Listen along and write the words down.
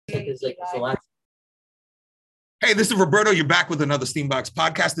is like the last. Hey, this is Roberto. You're back with another Steambox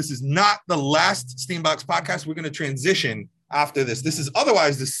podcast. This is not the last Steambox podcast. We're going to transition after this. This is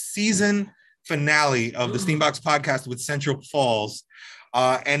otherwise the season finale of the Steambox podcast with Central Falls.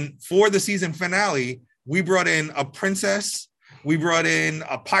 And for the season finale, we brought in a princess. We brought in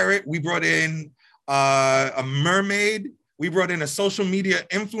a pirate. We brought in a mermaid. We brought in a social media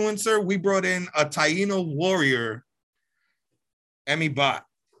influencer. We brought in a Taino warrior, Emmy Bot,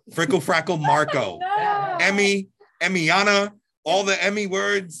 Frickle Frackle Marco, No. Emmyana, all the Emmy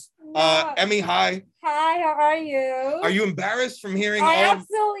words. No. Emmy, hi. Hi, how are you? Are you embarrassed from hearing I all?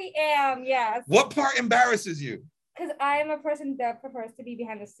 absolutely am, yes. What part embarrasses you? Because I am a person that prefers to be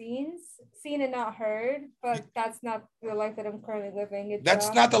behind the scenes, seen and not heard, but that's not the life that I'm currently living.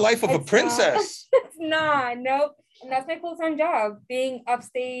 That's not the life of a princess. It's not, nope. And that's my full-time job, being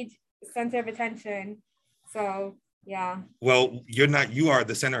upstage, center of attention. So, yeah. Well, you're not, you are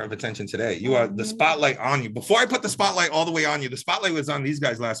the center of attention today. You are the spotlight on you. Before I put the spotlight all the way on you, the spotlight was on these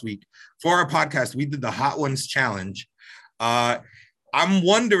guys last week. For our podcast, we did the Hot Ones Challenge. I'm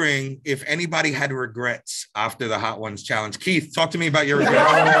wondering if anybody had regrets after the Hot Ones Challenge. Keith, talk to me about your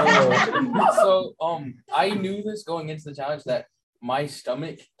regrets. So, I knew this going into the challenge that my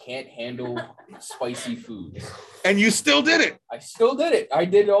stomach can't handle spicy foods. And you still did it. I still did it. I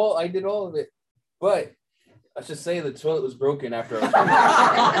did all of it. But let's just say the toilet was broken after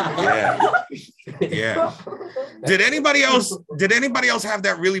Yeah. Yeah. Did anybody else have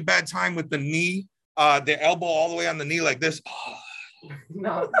that really bad time with the knee, the elbow all the way on the knee like this?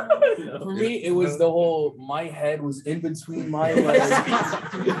 No. For me, it was the whole, my head was in between my legs.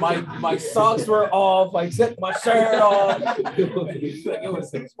 my socks were off. I took my shirt off. It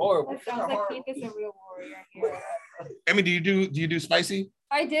was horrible. That sounds like Keith is a real warrior here. Emmy, do you do spicy?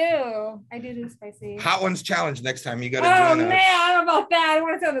 I do spicy. Hot Ones Challenge next time. You got to Oh join man, us. I don't know about that. I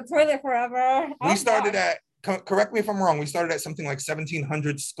want to stay on the toilet forever. We started at, correct me if I'm wrong, we started at something like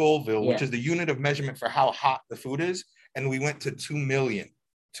 1700 Scoville, which is the unit of measurement for how hot the food is. And we went to 2 million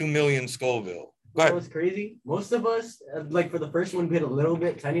Scoville. Go ahead. That was crazy. Most of us, like for the first one, we hit a little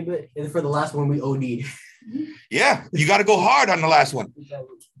bit, tiny bit. And for the last one, we OD'd. Yeah, you got to go hard on the last one.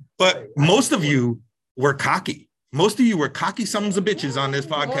 But most of you were cocky. Most of you were cocky sons of bitches on this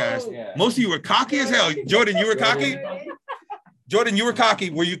podcast. Yeah. Most of you were cocky as hell. Jordan, you were cocky? Jordan, you were cocky.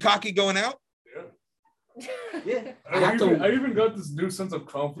 Were you cocky going out? Yeah. I even got this new sense of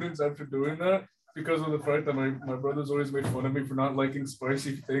confidence after doing that because of the fact that my brothers always made fun of me for not liking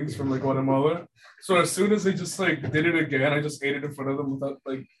spicy things from like Guatemala. So as soon as they just like did it again, I just ate it in front of them without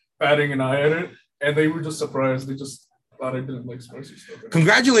like batting an eye at it. And they were just surprised. They just thought I didn't like spicy stuff.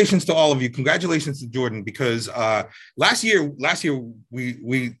 Congratulations to all of you. Congratulations to Jordan, because last year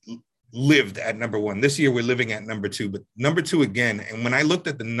we lived at number one. This year we're living at number two, but number two again. And when I looked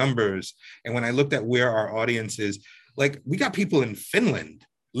at the numbers and when I looked at where our audience is, like we got people in Finland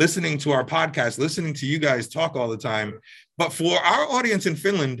listening to our podcast, listening to you guys talk all the time. But for our audience in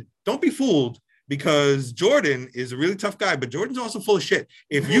Finland, don't be fooled, because Jordan is a really tough guy, but Jordan's also full of shit.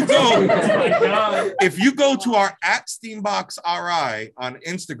 If you go to our @SteamboxRI on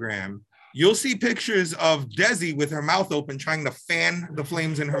Instagram, you'll see pictures of Desi with her mouth open, trying to fan the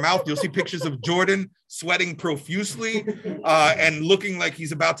flames in her mouth. You'll see pictures of Jordan sweating profusely and looking like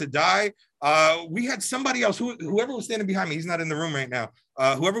he's about to die. We had somebody else, whoever was standing behind me, he's not in the room right now.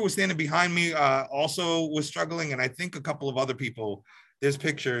 Whoever was standing behind me also was struggling. And I think a couple of other people, there's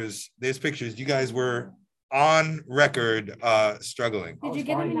pictures. You guys were on record struggling. Did you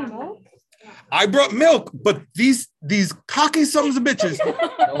get any milk? I brought milk, but these cocky sons of bitches,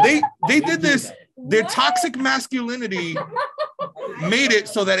 they did this. Their toxic masculinity made it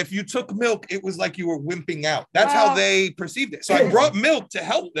so that if you took milk, it was like you were wimping out. That's how they perceived it. So I brought milk to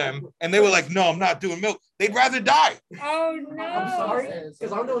help them, and they were like, "No, I'm not doing milk. They'd rather die." Oh no! I'm sorry,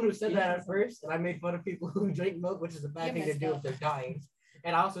 because I'm the one who said that at first, and I made fun of people who drink milk, which is a bad thing to do if they're dying.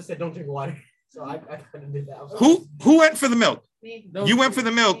 And I also said, "Don't drink water." So I kind of did that. Who went for the milk? No. You went for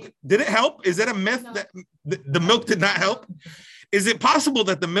the milk. Did it help? Is it a myth that the milk did not help? Is it possible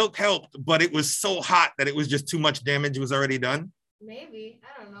that the milk helped, but it was so hot that it was just too much damage was already done? Maybe.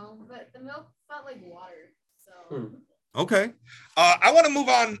 I don't know. But the milk felt like water. So. Okay. I want to move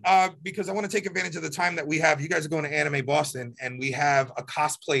on because I want to take advantage of the time that we have. You guys are going to Anime Boston, and we have a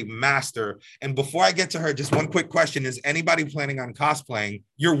cosplay master. And before I get to her, just one quick question. Is anybody planning on cosplaying?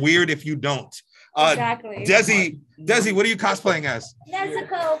 You're weird if you don't. Exactly. Desi, what are you cosplaying as?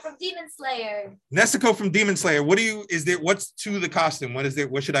 Nezuko from Demon Slayer. Nezuko from Demon Slayer. What's to the costume?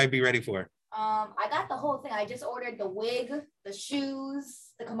 What should I be ready for? I got the whole thing. I just ordered the wig, the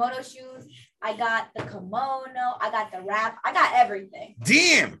shoes, the kimono shoes. I got the kimono. I got the wrap. I got everything.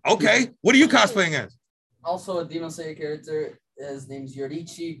 Damn. Okay. What are you cosplaying as? Also a Demon Slayer character. His name's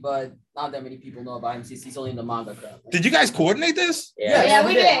Yorichi, but not that many people know about him since he's only in the manga crowd. Did you guys coordinate this? Yeah,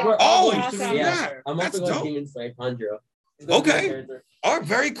 we did. Oh, Awesome. yeah. I'm That's also going dope. Demon Slayer Tanjiro. Okay. All right,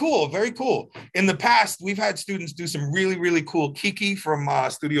 very cool, very cool. In the past, we've had students do some really, really cool Kiki from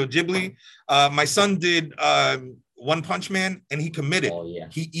Studio Ghibli. My son did One Punch Man, and he committed. Oh, yeah.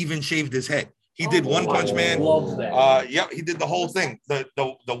 He even shaved his head. He did One Punch Man. Love that. Yeah, he did the whole thing.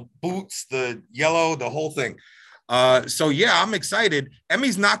 The boots, the yellow, the whole thing. So yeah, I'm excited.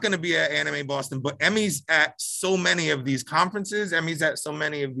 Emmy's not going to be at Anime Boston, but Emmy's at so many of these conferences. Emmy's at so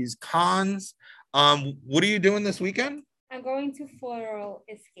many of these cons. What are you doing this weekend? I'm going to Floral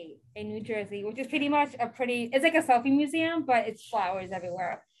Escape in New Jersey, which is pretty much it's like a selfie museum, but it's flowers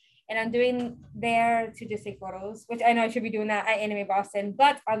everywhere. And I'm doing there to just take photos, which I know I should be doing that at Anime Boston,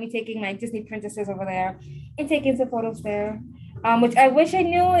 but I'll be taking my Disney princesses over there and taking some photos there. Which I wish I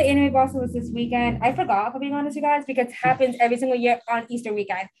knew Anime Boston was this weekend. I forgot, if I'm being honest with you guys, because it happens every single year on Easter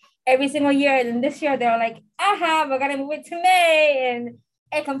weekend. Every single year. And then this year, they were like, we're going to move it to May. And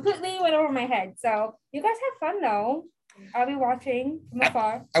it completely went over my head. So you guys have fun, though. I'll be watching from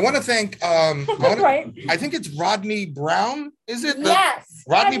afar. I want to thank, Right. I think it's Rodney Brown, is it? Yes.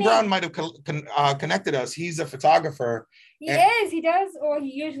 Rodney Brown might have connected us. He's a photographer. He does, or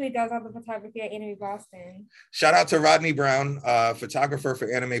he usually does all the photography at Anime Boston. Shout out to Rodney Brown, photographer for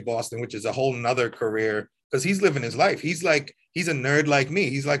Anime Boston, which is a whole nother career because he's living his life. He's a nerd like me.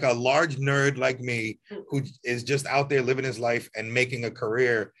 He's like a large nerd like me who is just out there living his life and making a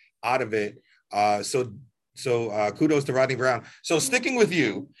career out of it. So kudos to Rodney Brown. So sticking with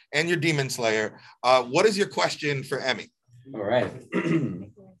you and your Demon Slayer, what is your question for Emmy? All right.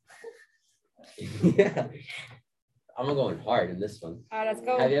 Yeah. I'm going hard in this one. Let's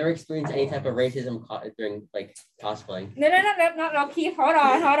go. Have you ever experienced any type of racism during like cosplaying? No, Keith, hold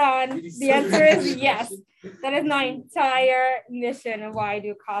on. The answer is yes. That is my entire mission of why I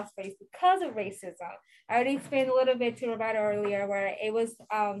do cosplays, because of racism. I already explained a little bit to Roberta earlier where it was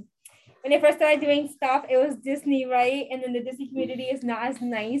when I first started doing stuff, it was Disney, right? And then the Disney community is not as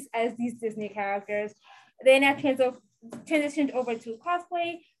nice as these Disney characters. Then I transitioned over to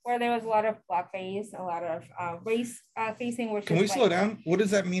cosplay, where there was a lot of blackface, a lot of race facing. Can we slow down? What does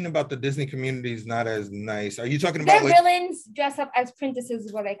that mean about the Disney community is not as nice? Are you talking about their villains dress up as princesses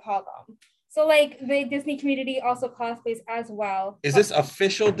is what I call them. So like the Disney community also cosplays as well. Is this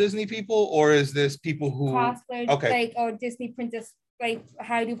official Disney people or is this people who cosplay or Disney princess, like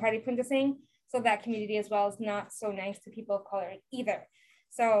how I do party princessing? So that community as well is not so nice to people of color either.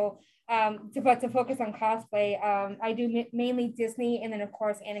 So to focus on cosplay, I do mainly Disney and then of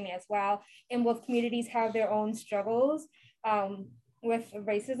course anime as well. And both communities have their own struggles with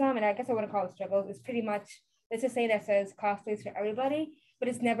racism, and I guess I wouldn't call it struggles. It's pretty much, let's just say that says cosplays for everybody, but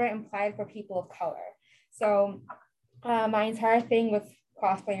it's never implied for people of color. So my entire thing with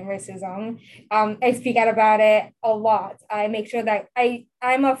cosplay and racism, I speak out about it a lot. I make sure that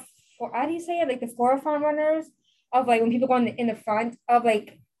I'm how do you say it? Like the forefront runners of like when people go in the front of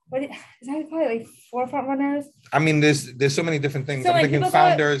like, what is that called? Like forefront runners? I mean, there's so many different things. So, I'm like, thinking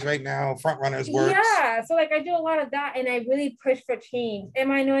founders right now, front runners works. Yeah, so like I do a lot of that and I really push for change.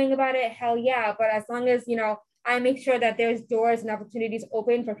 Am I annoying about it? Hell yeah. But as long as, I make sure that there's doors and opportunities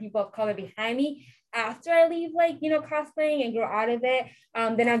open for people of color behind me after I leave, like, cosplaying and grow out of it,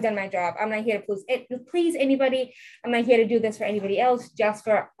 then I've done my job. I'm not here to please anybody. I'm not here to do this for anybody else, just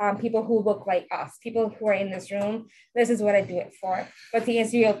for people who look like us, people who are in this room. This is what I do it for. But to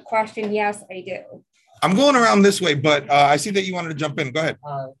answer your question, yes, I do. I'm going around this way, but I see that you wanted to jump in. Go ahead.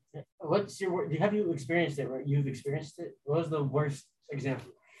 Have you experienced it? Right? You've experienced it? What was the worst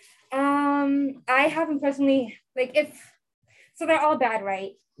example? I haven't personally, so they're all bad,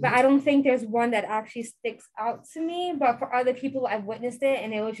 right? But I don't think there's one that actually sticks out to me. But for other people, I've witnessed it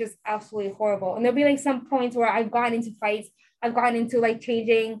and it was just absolutely horrible. And there'll be like some points where I've gotten into fights. I've gotten into like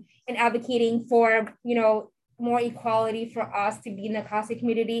changing and advocating for, more equality for us to be in the cosplay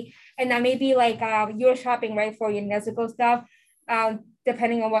community. And that may be like you're shopping, right, for your Nezuko stuff.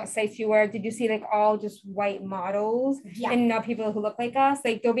 Depending on what sites you were, did you see like all just white models and not people who look like us?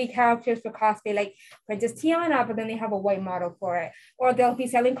 Like there'll be characters for cosplay like Princess Tiana, but then they have a white model for it. Or they'll be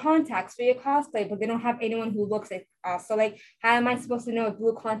selling contacts for your cosplay, but they don't have anyone who looks like us. So like, how am I supposed to know if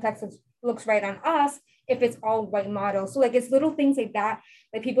blue contacts looks right on us if it's all white models? So like it's little things like that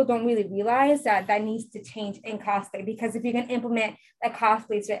people don't really realize that needs to change in cosplay, because if you can implement like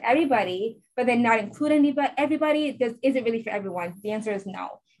cosplays for everybody, but then not include everybody, is it really for everyone? The answer is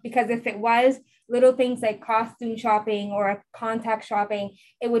no. because if it was little things like costume shopping or contact shopping,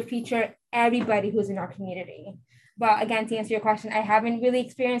 it would feature everybody who's in our community. But again, to answer your question, I haven't really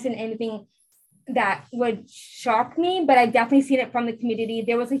experienced anything that would shock me, but I definitely seen it from the community.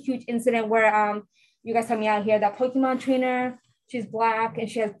 There was a huge incident where you guys help me out here, that Pokemon trainer, she's black and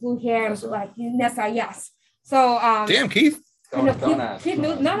she has blue hair and black. Nessa, yes. So damn, Keith. Keith,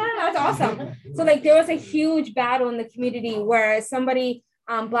 no, it's awesome. So like there was a huge battle in the community where somebody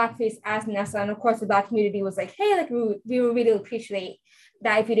blackface asked Nessa, and of course the black community was like, hey, like we would really appreciate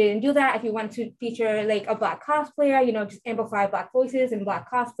that if you didn't do that, if you want to feature like a black cosplayer, you know, just amplify black voices and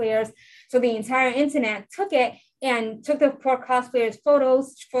black cosplayers. So the entire internet took it and took the poor cosplayers'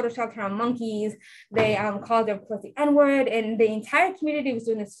 photos, photoshopped her on monkeys. They called her, of course, the N-word, and the entire community was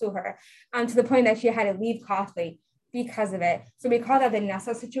doing this to her, to the point that she had to leave cosplay because of it. So we call that the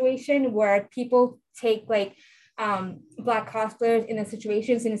Nessa situation, where people take like black cosplayers in the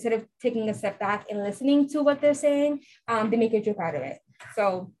situations, and instead of taking a step back and listening to what they're saying, they make a joke out of it.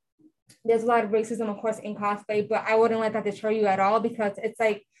 So there's a lot of racism, of course, in cosplay, but I wouldn't let that deter you at all, because it's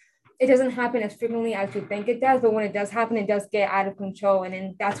like, it doesn't happen as frequently as you think it does, but when it does happen, it does get out of control. And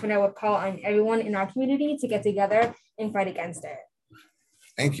then that's when I would call on everyone in our community to get together and fight against it.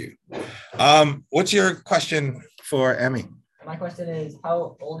 Thank you. What's your question for Emmy? My question is,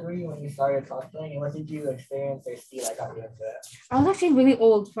 how old were you when you started cosplaying, and what did you experience or see that got you into it? I was actually really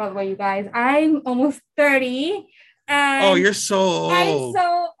old, by the way, you guys. I'm almost 30. Oh, you're so old. I'm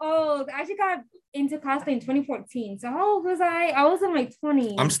so old. I actually got into cosplay in 2014. So how old was I? I was in my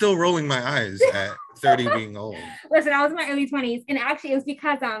 20s. I'm still rolling my eyes at 30 being old. Listen, I was in my early 20s. And actually, it was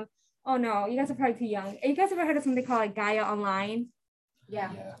because, oh no, you guys are probably too young. You guys ever heard of something called like Gaia Online? Yeah.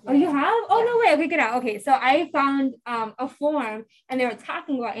 Oh, you have? Oh, no way. Okay, get out. Okay, so I found a forum, and they were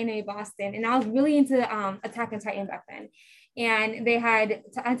talking about Anime Boston, and I was really into Attack on Titan back then. And they had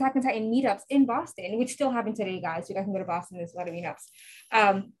Attack on Titan meetups in Boston, which still happen today, guys. You guys can go to Boston. There's a lot of meetups.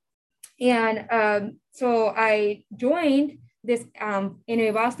 So I joined this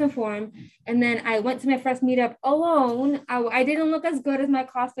Anime Boston forum, and then I went to my first meetup alone. I didn't look as good as my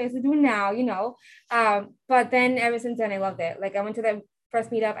cosplayers do now, you know. But then ever since then, I loved it. Like I went to the first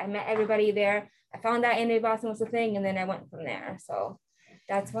meetup, I met everybody there. I found out Anime Boston was a thing, and then I went from there. So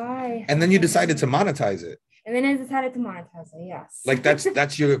that's why. And then you decided to monetize it. And then I decided to monetize it, yes. Like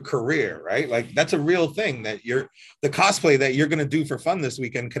that's your career, right? Like that's a real thing, that the cosplay that you're gonna do for fun this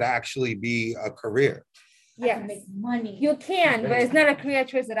weekend could actually be a career. Yes. Make money. You can, but it's not a career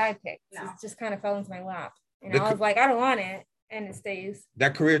choice that I picked. No. It just kind of fell into my lap. And I was like, I don't want it. And it stays.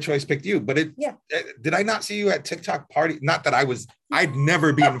 That career choice picked you, but did I not see you at TikTok party? Not that I'd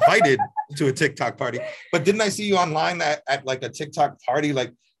never be invited to a TikTok party, but didn't I see you online at like a TikTok party,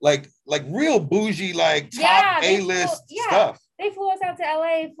 like real bougie, like top A-list stuff? They flew us out to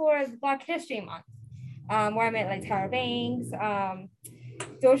LA for Black History Month, where I met like Tara Banks,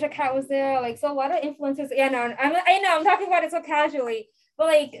 Doja Cat was there, like, so a lot of influencers. Yeah, no, I know I'm talking about it so casually, but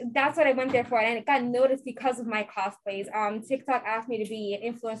like that's what I went there for, and it got noticed because of my cosplays. TikTok asked me to be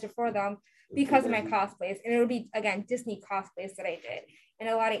an influencer for them because of my cosplays, and it'll be again Disney cosplays that I did, and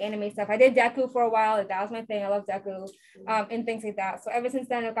a lot of anime stuff. I did Deku for a while. That was my thing. I love Deku, and things like that. So ever since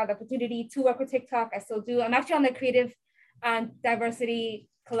then, I've got the opportunity to work with TikTok. I still do. I'm actually on the creative diversity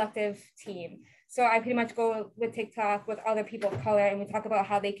collective team. So I pretty much go with TikTok with other people of color, and we talk about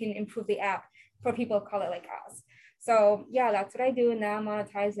how they can improve the app for people of color like us. So yeah, that's what I do, and now I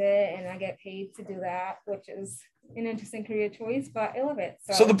monetize it, and I get paid to do that, which is an interesting career choice, but I love it.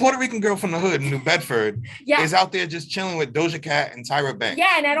 So the Puerto Rican girl from the hood in New Bedford is out there just chilling with Doja Cat and Tyra Banks.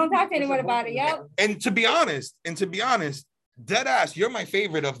 Yeah, and I don't talk to anyone about it. Yep. And to be honest, dead ass, you're my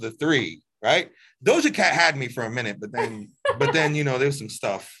favorite of the three, right? Doja Cat had me for a minute, but then you know, there was some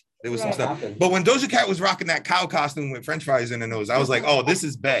stuff. But when Doja Cat was rocking that cow costume with French fries in her nose, I was like, oh, this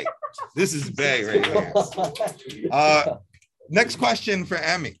is bae. This is bae right here. Next question for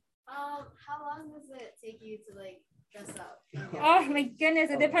Emmy. How long does it take you to like dress up? Oh my goodness,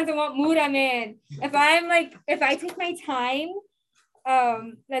 it depends on what mood I'm in. If I take my time,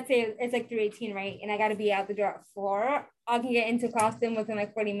 let's say it's like 3:18, right? And I gotta be out the door at 4, I can get into costume within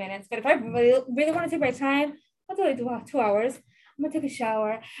like 40 minutes. But if I really want to take my time, I'll do like 2 hours. I'm gonna take a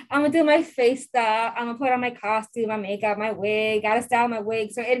shower. I'm gonna do my face stuff. I'm gonna put on my costume, my makeup, my wig. Gotta style my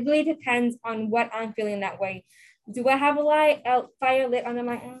wig. So it really depends on what I'm feeling that way. Do I have a fire lit under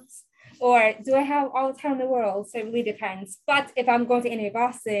my ass? Or do I have all the time in the world? So it really depends. But if I'm going to Anime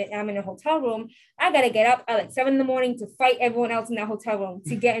Boston and I'm in a hotel room, I gotta get up at like 7 a.m. to fight everyone else in that hotel room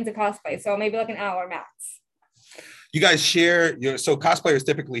to get into cosplay. So maybe like an hour max. You guys share so cosplayers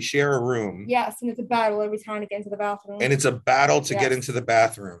typically share a room. Yes, and it's a battle every time to get into the bathroom. And it's a battle to get Yes. into the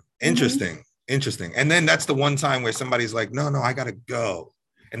bathroom. Interesting. Interesting. And then that's the one time where somebody's like, no, I gotta go.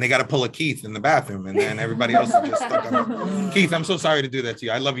 And they gotta pull a Keith in the bathroom, and then everybody else is just stuck on Keith, I'm so sorry to do that to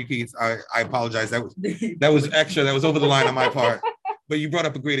you. I love you, Keith. I apologize. That was extra. That was over the line on my part. But you brought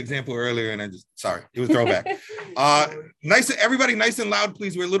up a great example earlier, and sorry, it was throwback. Nice, everybody, nice and loud,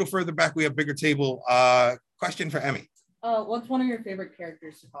 please. We're a little further back. We have bigger table. Question for Emmy. What's one of your favorite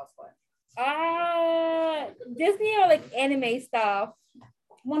characters to cosplay? Disney or like anime stuff.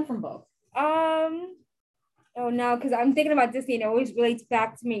 One from both. Oh no, because I'm thinking about Disney and it always relates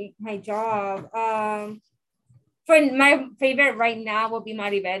back to my job. For my favorite right now will be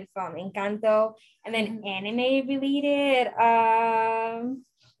Maribel from Encanto, and then anime related.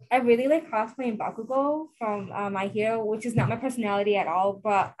 I really like cosplaying Bakugo from My Hero, which is not my personality at all,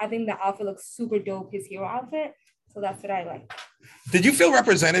 but I think the outfit looks super dope, his hero outfit. So that's what I like. Did you feel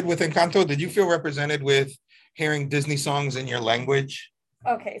represented with Encanto? Did you feel represented with hearing Disney songs in your language?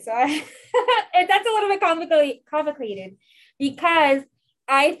 Okay, so that's a little bit complicated because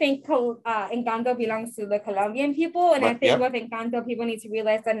I think Encanto belongs to the Colombian people, and I think with Encanto, people need to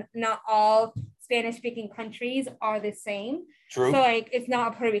realize that not all Spanish-speaking countries are the same. True. So like, it's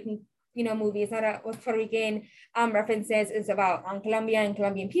not a Puerto Rican, movie. It's not with Puerto Rican references. It's about Colombia and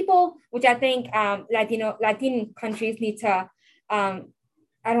Colombian people, which I think Latin countries need to. I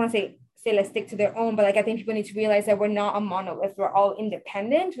don't want to say let's stick to their own, but like I think people need to realize that we're not a monolith. We're all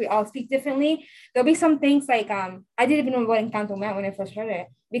independent. We all speak differently. There'll be some things like I didn't even know what Encanto meant when I first heard it,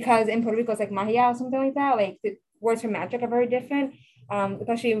 because in Puerto Rico it's like magia or something like that. Like the words for magic are very different,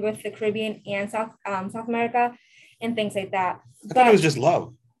 especially with the Caribbean and South America and things like that. I thought it was just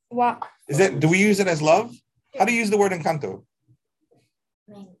love. What is it? Do we use it as love? How do you use the word Encanto?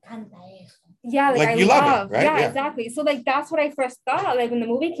 Yeah, like I you love it, right? Yeah, exactly. So like that's what I first thought, like when the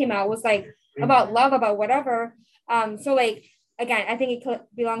movie came out, was like about love, about whatever. So like again, I think it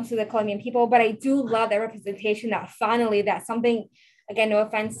belongs to the Colombian people, but I do love that representation, that finally that something, again, no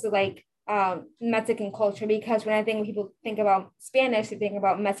offense to like Mexican culture, because when people think about Spanish, they think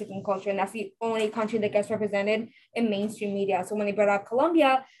about Mexican culture, and that's the only country that gets represented in mainstream media. So when they brought up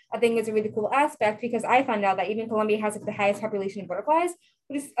Colombia, I think it's a really cool aspect, because I found out that even Colombia has like the highest population of butterflies,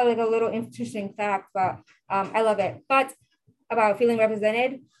 which is like a little interesting fact, but I love it. But about feeling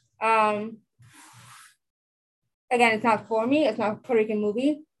represented, again, it's not for me. It's not a Puerto Rican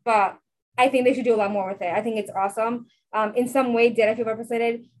movie, but I think they should do a lot more with it. I think it's awesome. In some way, did I feel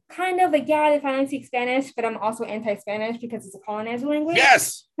represented? Kind of like, yeah, they finally speak Spanish, but I'm also anti-Spanish because it's a colonizer language.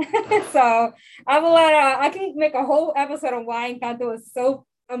 Yes. So I can make a whole episode on why Encanto is so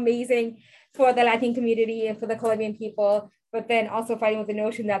amazing for the Latin community and for the Colombian people, but then also fighting with the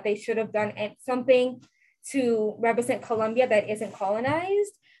notion that they should have done something to represent Colombia that isn't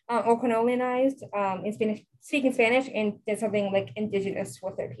colonized or colonized in Spanish, speaking Spanish, and did something like indigenous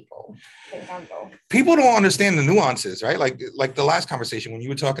with their people. People don't understand the nuances, right? Like the last conversation when you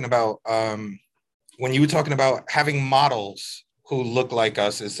were talking about having models who look like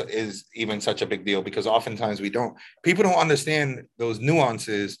us is even such a big deal, because oftentimes people don't understand those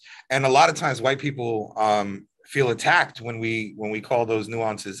nuances, and a lot of times white people feel attacked when we call those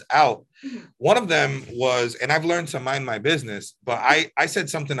nuances out. One of them was, and I've learned to mind my business, but I said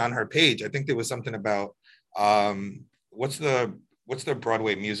something on her page. I think there was something about what's the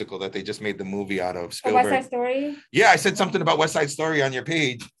Broadway musical that they just made the movie out of? Spielberg. West Side Story? Yeah, I said something about West Side Story on your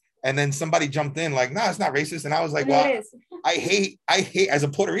page, and then somebody jumped in like, no, it's not racist. And I was like, well, it is. I hate, as a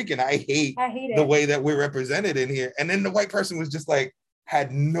Puerto Rican, I hate the way that we're represented in here. And then the white person was just like,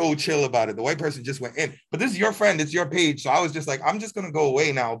 had no chill about it. The white person just went in. But this is your friend, it's your page. So I was just like, I'm just gonna go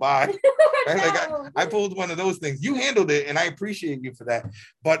away now. Bye. Right? Like I pulled one of those things. You handled it, and I appreciate you for that.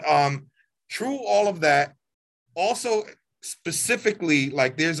 But through all of that, also specifically,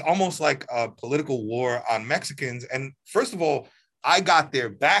 like there's almost like a political war on Mexicans. And first of all, I got their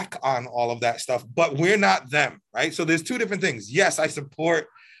back on all of that stuff, but we're not them, right? So there's two different things. Yes, I support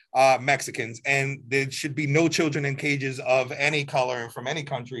Mexicans, and there should be no children in cages of any color and from any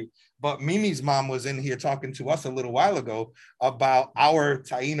country. But Mimi's mom was in here talking to us a little while ago about our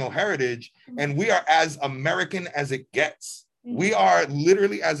Taino heritage, and we are as American as it gets. We are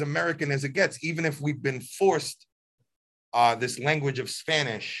literally as American as it gets, even if we've been forced this language of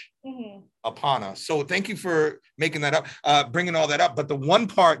Spanish upon us. So thank you for making that up, bringing all that up. But the one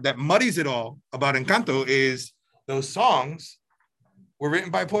part that muddies it all about Encanto is those songs were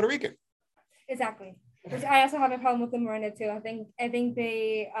written by Puerto Rican. Exactly. Which I also have a problem with the Miranda too. I think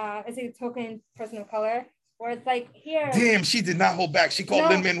they as a token person of color where it's like here. Damn, she did not hold back. She called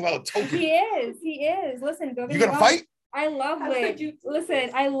Lin-Manuel a token. He is. Listen, don't get you me gonna wrong. fight? I love Lin.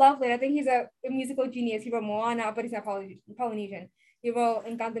 Listen, I love Lin. I think he's a musical genius. He wrote Moana, but he's not Polynesian. He wrote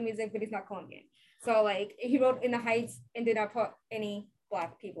Encanto music, but he's not Colombian. So like he wrote In the Heights and did not put any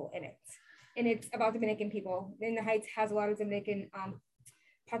Black people in it. And it's about Dominican people. In the Heights has a lot of Dominican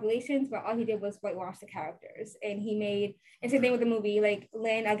populations, but all he did was whitewash the characters. And he made, and same thing with the movie, like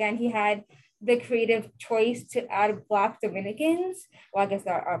Lin, again, he had the creative choice to add Black Dominicans. Well, I guess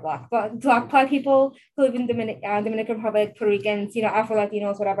there are Black, but Black people who live in Dominican Republic, Puerto Ricans,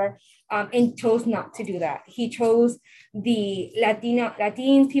 Afro-Latinos, whatever, and chose not to do that. He chose the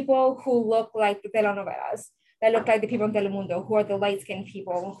Latin people who look like the telenovelas, that look like the people in Telemundo, who are the light-skinned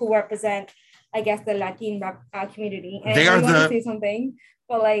people, who represent, I guess, the Latin community. And I want to say something,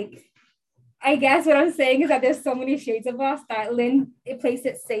 but like, I guess what I'm saying is that there's so many shades of us that Lin plays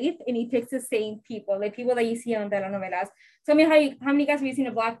it safe and he picks the same people, like people that you see on telenovelas. Tell me how many guys have you seen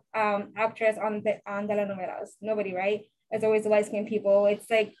a Black actress on telenovelas? Nobody, right? It's always the light-skinned people. It's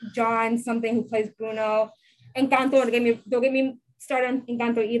like John something who plays Bruno. Encanto, don't get me started on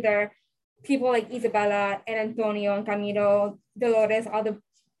Encanto either. People like Isabella and Antonio and Camilo, Dolores, all the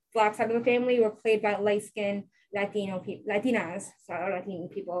Black side of the family were played by light-skinned Latinas, sorry, Latino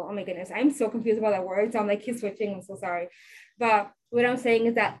people. Oh my goodness, I'm so confused about that word. So I'm like, keep switching. I'm so sorry. But what I'm saying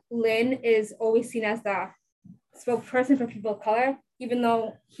is that Lin is always seen as the spokesperson for people of color, even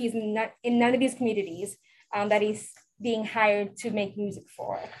though he's not in none of these communities that he's being hired to make music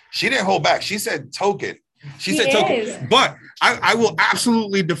for. She didn't hold back. She said token. She said token. But I will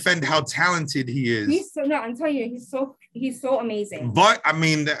absolutely defend how talented he is. I'm telling you, he's so amazing. But I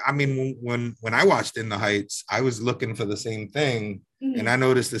mean, when I watched In the Heights, I was looking for the same thing, and I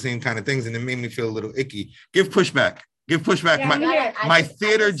noticed the same kind of things, and it made me feel a little icky. Give pushback. Yeah, my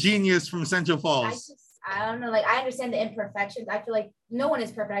theater genius from Central Falls. I don't know. Like, I understand the imperfections. I feel like no one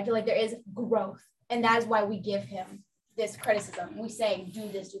is perfect. I feel like there is growth, and that is why we give him this criticism. We say, do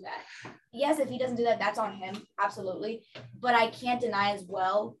this, do that. Yes, if he doesn't do that, that's on him, absolutely. But I can't deny as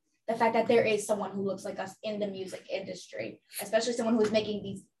well the fact that there is someone who looks like us in the music industry, especially someone who is making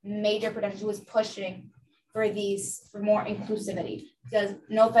these major productions, who is pushing for more inclusivity. Because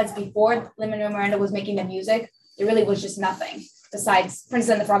no offense, before Lin-Manuel Miranda was making the music, there really was just nothing besides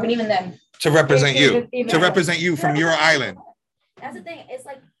Princess and the Frog, and even then. To represent you from your island. That's the thing. It's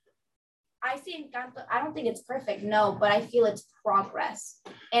like, I see Encanto, I don't think it's perfect, no, but I feel it's progress.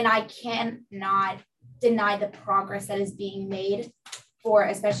 And I cannot deny the progress that is being made for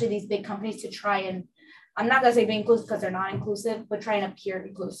especially these big companies to try and, I'm not going to say be inclusive because they're not inclusive, but try and appear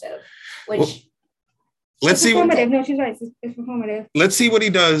inclusive, which... Well, let's see. No, she's right. It's performative. Let's see what he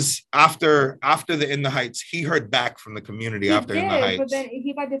does after the In the Heights. He heard back from the community In the Heights. But then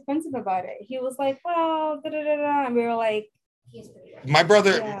he got defensive about it. He was like, well, and we were like, my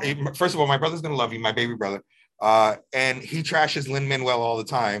brother, first of all, my brother's gonna love you, my baby brother. And he trashes Lin-Manuel all the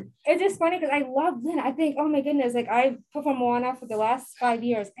time. It's just funny because I love Lin. I think, oh my goodness, like I performed Moana for the last 5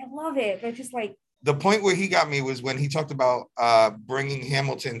 years. I love it, but just like the point where he got me was when he talked about bringing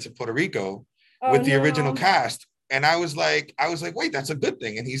Hamilton to Puerto Rico with the original cast, and I was like, wait, that's a good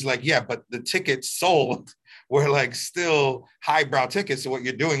thing. And he's like, yeah, but the tickets sold were like still highbrow tickets. So what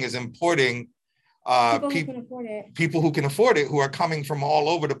you're doing is importing people who can afford it, who are coming from all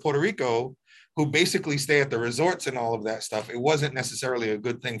over to Puerto Rico, who basically stay at the resorts and all of that stuff. It wasn't necessarily a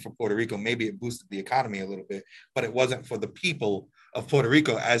good thing for Puerto Rico. Maybe it boosted the economy a little bit, but it wasn't for the people of Puerto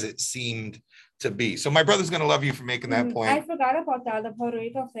Rico as it seemed to be. So my brother's gonna love you for making that point. I forgot about that, the Puerto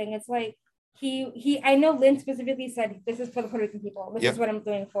Rico thing. It's like I know Lin specifically said, this is for the Puerto Rican people. This is what I'm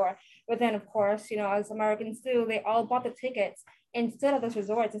doing for. But then, of course, as Americans do, they all bought the tickets instead of those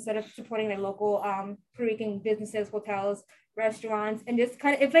resorts, instead of supporting their local Puerto Rican businesses, hotels, restaurants, and just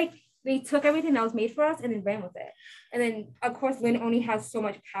kind of, it's like they took everything that was made for us and then ran with it. And then, of course, Lin only has so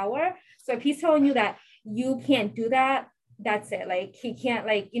much power. So if he's telling you that you can't do that, that's it. Like, he can't,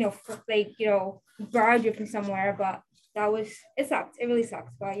 guard you from somewhere. But it sucked. It really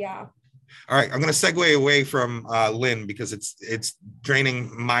sucks. But yeah. All right, I'm going to segue away from Lin because it's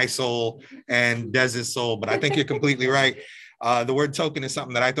draining my soul and Dez's soul, but I think you're completely right. The word token is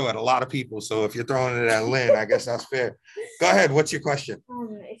something that I throw at a lot of people. So if you're throwing it at Lin, I guess that's fair. Go ahead. What's your question?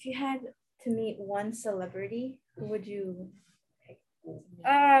 If you had to meet one celebrity, who would you pick?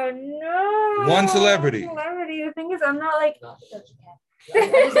 Oh, no. One celebrity. The thing is, I'm not like... She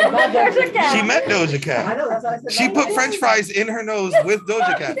met Doja Cat. She put French fries in her nose with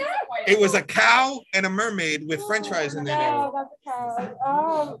Doja Cat. It was a cow and a mermaid with French fries in their nose. No, that's a cow.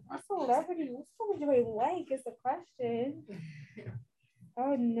 Oh, what celebrity? What celebrity do I like is the question.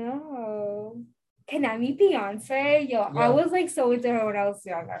 Oh no. can I meet Beyonce? Yo, I was like so into her when I was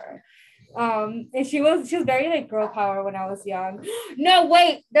younger. And she was very like girl power when I was young. No,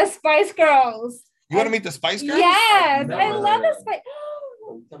 wait, the Spice Girls. You want to meet the Spice Girls? Yes, I love the Spice.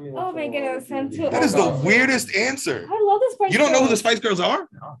 Oh my goodness, I'm too That is the old. weirdest answer. I love the Spice You don't know who the Girls. Spice Girls are?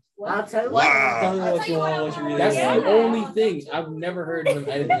 I'll tell you. Wow. That's the only thing I've never heard of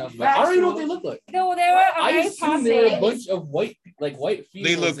anything else about. I don't even know what they look like. No, they were I very assume they were a popular. bunch of white females.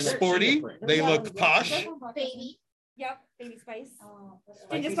 They look in a sporty. cheetah print. They look posh. Baby. Yep, Baby Spice.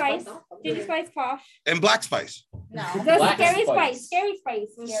 Spicy Ginger Spice. Spice? Ginger Spice posh. And Black Spice. No. The Black Scary Spice. Spice. Scary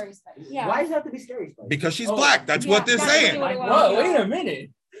Spice. Scary Spice. Yeah. Why does it have to be scary Spice? Because she's Oh. black. That's what they're that's saying. what it was. Whoa, wait a minute.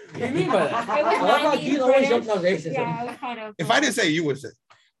 What do you mean by that? It was I love how 90s you always British. jumped on racism. Yeah, it was kind of. If I didn't say it, you would say.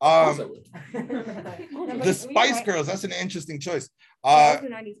 Of course I would. The Spice Girls. That's an interesting choice. The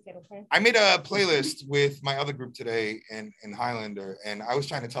 90s kid, okay? I made a playlist with my other group today in Highlander, and I was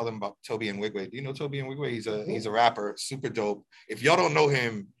trying to tell them about Toby and Wigway. Do you know Toby and Wigway? He's a rapper, super dope. If y'all don't know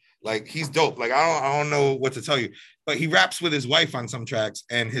him, like he's dope. Like I don't know what to tell you, but he raps with his wife on some tracks,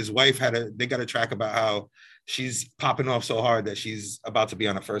 and his wife they got a track about how she's popping off so hard that she's about to be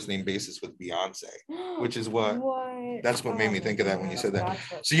on a first name basis with Beyonce, which is that's what made me think of that when you said that.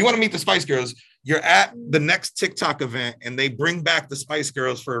 So you want to meet the Spice Girls? You're at the next TikTok event, and they bring back the Spice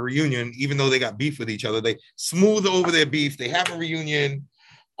Girls for a reunion, even though they got beef with each other. They smooth over their beef. They have a reunion,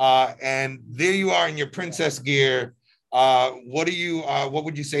 and there you are in your princess gear. What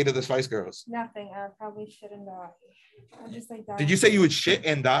would you say to the Spice Girls? Nothing. I probably shouldn't die. I'm just like dying. Did you say you would shit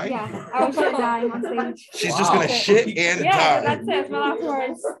and die? Yeah, I was just dying on stage. She's just gonna shit and Yeah, die. that's it. That's my last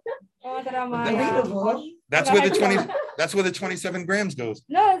words. I want that on my. That's where the 20. That's where the 27 grams goes.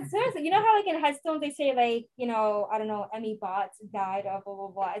 No, seriously. You know how like in headstones they say like, you know, I don't know, Emmy Bot died of blah blah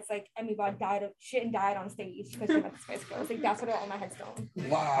blah. It's like Emmy Bot died of shit and died on stage because she met the Spice Girls. Like that's what it on my headstone.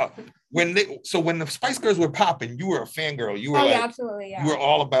 Wow. When the Spice Girls were popping, you were a fangirl. You were absolutely, yeah. You were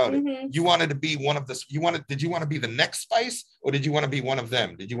all about it. Mm-hmm. You wanted to be one of the. Did you want to be the next Spice, or did you want to be one of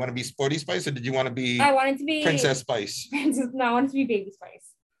them? Did you want to be Sporty Spice, or did you want to be? I wanted to be Princess Spice. No, I wanted to be Baby Spice.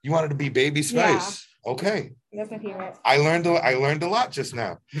 You wanted to be Baby Spice. Yeah. Okay. That's my favorite. I learned a lot just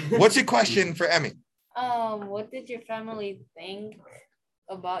now. What's your question for Emmy? What did your family think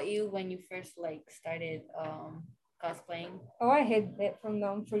about you when you first like started cosplaying? Oh, I hid it from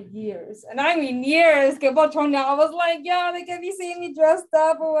them for years. And I mean years. I was like, yo, they could be seeing me dressed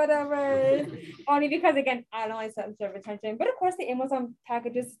up or whatever. Only because again, I don't like certain sort of attention. But of course the Amazon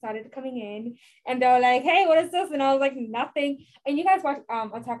packages started coming in and they were like, hey, what is this? And I was like, nothing. And you guys watch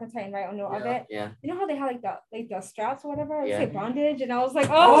Attack on Titan, right? On of it. Yeah. You know how they have like the straps or whatever? Yeah. Say bondage. And I was like,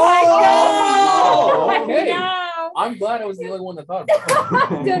 oh my god. Okay. No. I'm glad I was the only one that thought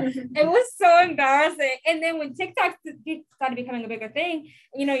about it. Dude, it was so embarrassing. And then when TikTok started becoming a bigger thing,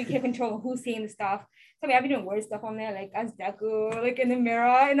 you know, you can't control who's seeing the stuff. So I mean, I've been doing weird stuff on there, like as Deku, like in the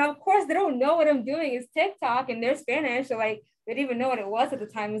mirror. And of course, they don't know what I'm doing. It's TikTok and they're Spanish. So like, they didn't even know what it was at the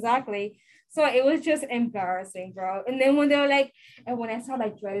time exactly. So it was just embarrassing, bro. And then when they were like, and when I saw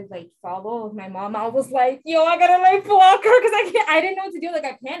like dreaded like follow with my mom, I was like, yo, I gotta like block her because I didn't know what to do. Like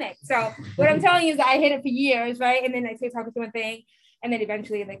I panicked. So what I'm telling you is that I hid it for years, right? And then I TikTok was doing thing, and then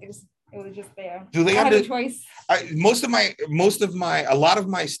eventually like it was just there. Do they have a choice? A lot of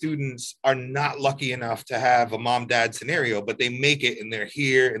my students are not lucky enough to have a mom-dad scenario, but they make it and they're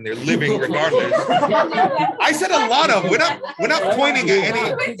here and they're living regardless. I said a lot of. We're not pointing at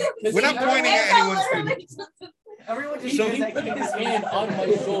any. We're not pointing at anyone's students. Everyone just put his hand on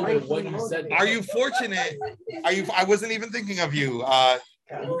my shoulder when you said that. Are you fortunate? I wasn't even thinking of you.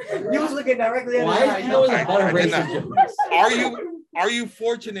 You was looking directly at Are you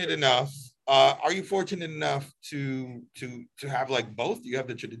fortunate enough? Are you fortunate enough to have like both? Do you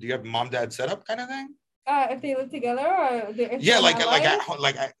have mom dad setup kind of thing? If they live together, or yeah, like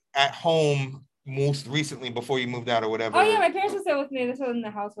at home most recently before you moved out or whatever. Oh yeah, my parents would stay with me. They still in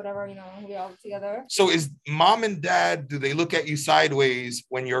the house, whatever. You know, we all together. So is mom and dad? Do they look at you sideways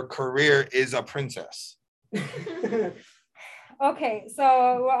when your career is a princess? Okay, so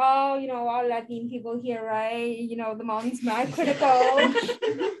we're all, you know, all Latin people here, right? You know, the mom's mad critical.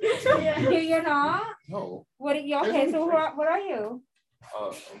 You're not? No. What? Okay, so what are you?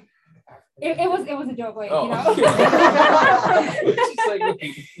 It was a joke, like, oh.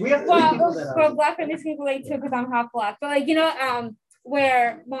 You know. Well, black families can relate too because I'm half black. But like, you know,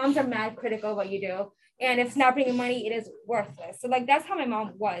 where moms are mad critical of what you do. And if it's not bringing money, it is worthless. So like that's how my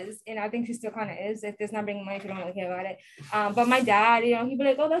mom was, and I think she still kind of is. If it's not bringing money, she don't really care about it. But my dad, you know, he'd be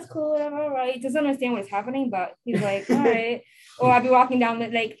like, "Oh, that's cool, whatever, right?" He doesn't understand what's happening, but he's like, "All right." Or I'd be walking down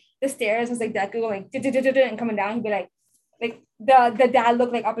the stairs, it was like Deku, like and coming down. He'd be like, like the dad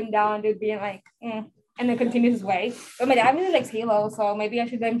looked like up and down, dude being like, and then continues his way. But my dad really likes Halo, so maybe I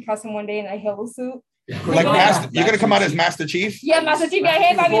should impress him one day in a Halo suit. Like you're gonna come out as Master Chief? Yeah, Master Chief. Yeah,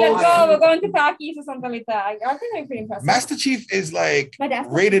 hey, baby, let's go. We're going to Takis or something like that. I think I'm pretty impressed. Master Chief is like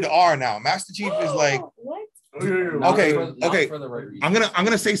rated R now. Master Chief is like what? Okay. I'm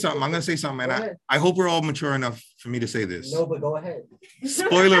gonna say something. And I hope we're all mature enough for me to say this. No, but go ahead.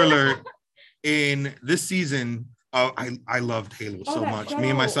 Spoiler alert! In this season, I loved Halo so much. Me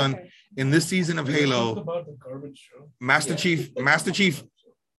and my son. In this season of Halo, Master Chief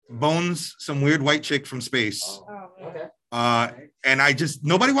bones some weird white chick from space. And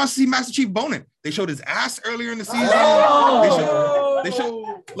nobody wants to see Master Chief boning. They showed his ass earlier in the season. They showed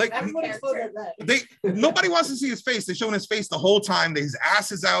like nobody wants to see his face. They're showing his face the whole time. His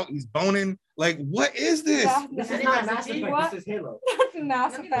ass is out. He's boning. Like, what is this? This is not Mass Effect. This is Halo. That's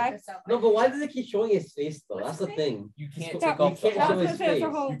Mass Effect. No, but why does it keep showing his face though? That's the thing. You can't take off the armor.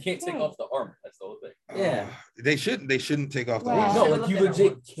 You can't take off the armor. That's the whole thing. Yeah. They shouldn't take off the armor. No, like you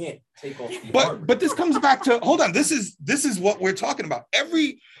legit can't take off the armor. But this comes back to hold on. This is what we're talking about.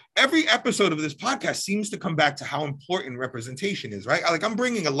 Every episode of this podcast seems to come back to how important representation is, right? Like I'm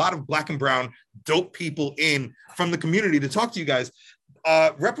bringing a lot of Black and brown dope people in from the community to talk to you guys.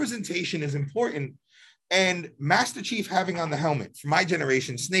 Representation is important, and Master Chief having on the helmet for my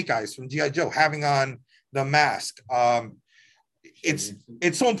generation, Snake Eyes from G.I. Joe having on the mask. It's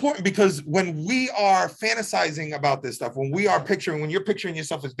so important because when we are fantasizing about this stuff, when you're picturing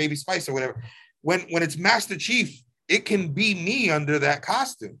yourself as Baby Spice or whatever, when it's Master Chief, it can be me under that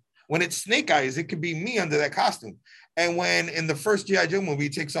costume. When it's Snake Eyes, it could be me under that costume. And when in the first G.I. Joe movie, he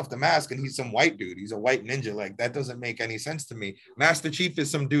takes off the mask and he's some white dude, he's a white ninja, like that doesn't make any sense to me. Master Chief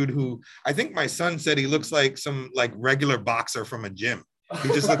is some dude who, I think my son said he looks like some like regular boxer from a gym. He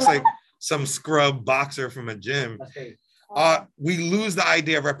just looks like some scrub boxer from a gym. We lose the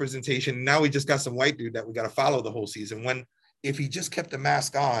idea of representation. Now we just got some white dude that we got to follow the whole season. When if he just kept the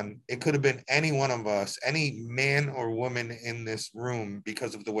mask on, it could have been any one of us, any man or woman in this room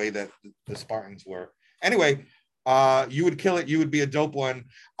because of the way that the Spartans were. Anyway, you would kill it. You would be a dope one.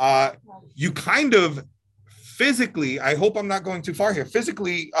 You kind of physically, I hope I'm not going too far here,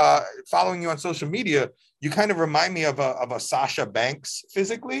 physically following you on social media, you kind of remind me of a Sasha Banks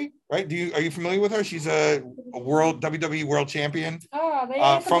physically, right? Are you familiar with her? She's a world WWE world champion. Oh, they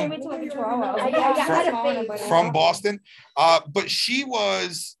from Boston. But she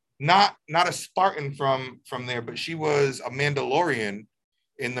was not a Spartan from there, but she was a Mandalorian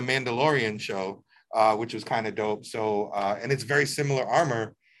in the Mandalorian show, which was kind of dope. So, and it's very similar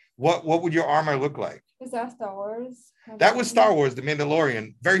armor. What would your armor look like? Is that Star Wars? That was Star Wars, the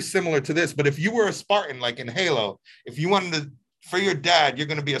Mandalorian, very similar to this. But if you were a Spartan, like in Halo, if you wanted to, for your dad, you're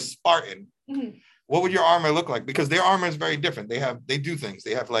going to be a Spartan. Mm-hmm. What would your armor look like? Because their armor is very different. They do things.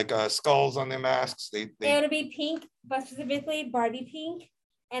 They have like skulls on their masks. It would be pink, but specifically Barbie pink,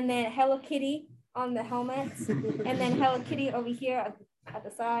 and then Hello Kitty on the helmets, and then Hello Kitty over here at the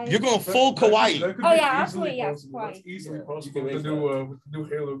side. You're going full kawaii. Oh yeah, absolutely, yes. That's easily possible to do a new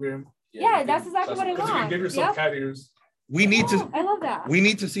Halo game. Yeah, that's exactly what I want. You can give yourself cat ears. We need to. I love that. We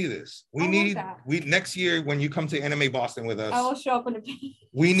need to see this. We next year when you come to Anime Boston with us. I will show up in the pink.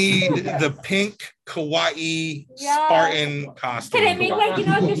 We need the pink kawaii Spartan costume. Can I make like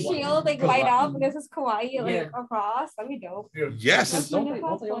the shield like light up and this is kawaii across? That'd be dope. Yeah. Yes. Don't they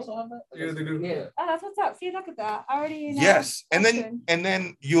also have that? Yeah, they do. Yeah. Oh, that's what's up. See, look at that. I already know. Yes, and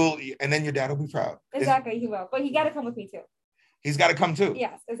then your dad will be proud. Exactly, he will. But he got to come with me too. He's got to come too.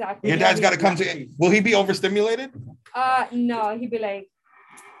 Yes, exactly. Your dad's got to come too. Will he be overstimulated? No, he'd be like,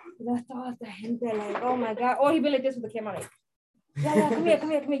 like, oh my God. Or he'd be like this with the camera, like, yeah, come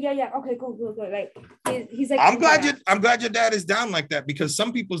here. Yeah. Okay, go. Like, he's like, I'm glad your dad is down like that, because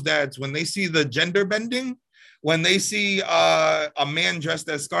some people's dads, when they see the gender bending, when they see a man dressed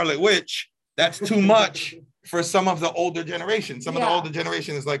as Scarlet Witch, that's too much for some of the older generation. Some of the older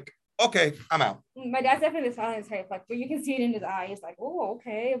generation is like, okay, I'm out. My dad's definitely silent as hell, like, but you can see it in his eyes, like, oh,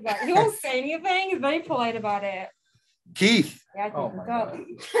 okay, but he won't say anything. He's very polite about it. Keith. Yeah, go.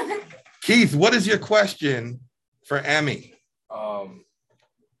 Keith, what is your question for Emmy? I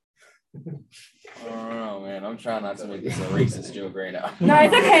don't know, man. I'm trying not to make this a racist joke right now. No,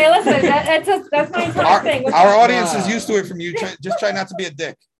 it's okay. Listen, that's my entire thing. Our audience is used to it from you. Just try not to be a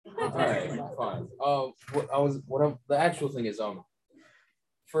dick. All right, fine. The actual thing is,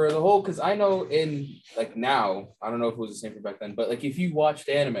 for the whole, because I know in like now, I don't know if it was the same for back then, but like if you watched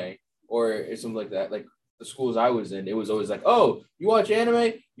anime or something like that, like the schools I was in, it was always like, oh, you watch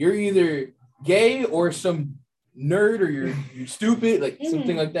anime, you're either gay or some nerd or you're stupid, like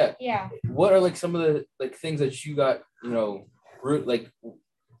something like that. Yeah. What are like some of the like things that you got, like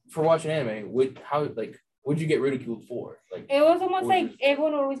for watching anime? What'd you get ridiculed for? Like it was almost like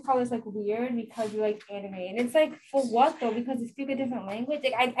everyone would always call us like weird because we like anime, and it's like for what though? Because we speak a different language.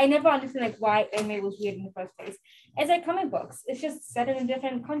 Like I never understood like why anime was weird in the first place. It's like comic books. It's just set in a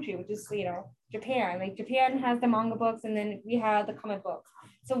different country, which is Japan. Like Japan has the manga books, and then we have the comic books.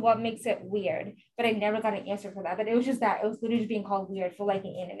 So what makes it weird? But I never got an answer for that. But it was just that it was literally just being called weird for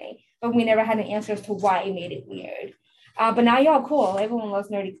liking anime. But we never had an answer as to why it made it weird. But now y'all cool. Everyone loves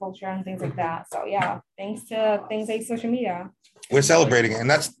nerdy culture and things like that. So yeah, thanks to things like social media. We're celebrating it, and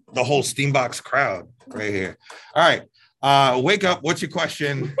that's the whole Steambox crowd right here. All right. Wake up. What's your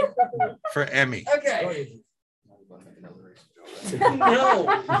question for Emmy? Okay.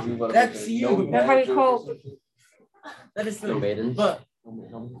 No, that's you. That's how we cope. That is No maidens. But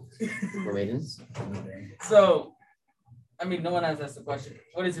No maidens. so, I mean, no one has asked the question.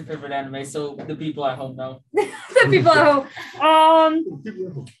 What is your favorite anime? So the people at home know. The people at home.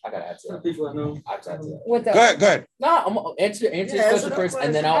 I gotta answer The that. people at home. I have to answer that. What's up? Go ahead. No, I'm gonna answer this Yeah, question answer first, that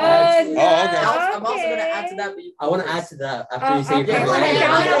and then I'll question. ask. Oh, okay. I'm also gonna add to that. But I want to add to that after you say your Okay, favorite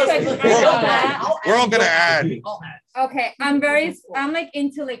okay, anime. We're all gonna add. Okay, I'm like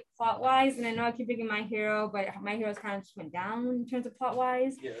into like plot wise, and I know I keep picking My Hero, but My Hero's kind of just went down in terms of plot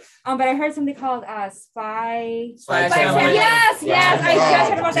wise. Yes. But I heard something called Spy. Spy Family. Yes, I just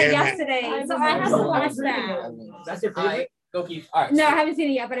heard about that Damn it. yesterday, so I have to watch that. That's your favorite? Go keep. All right. No, I haven't seen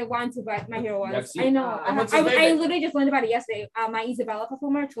it yet, but I want to. But My Hero You have was. seen I it? know. What's your I favorite? literally just learned about it yesterday. My Isabella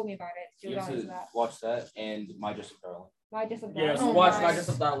performer told me about it. She You was have on to that. watch that and My Just a Darling. Why just a Yes. Oh Watch my. Not Just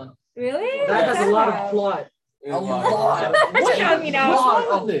a Darling. Really? That What's has a lot about? of plot. A lot. What you know? Lot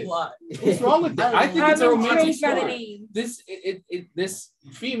wrong of with it? plot. What's wrong with that? I think it's a I'm romantic intrigued by the story. name. This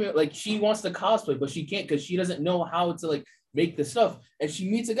female, like, she wants to cosplay, but she can't because she doesn't know how to like make the stuff, and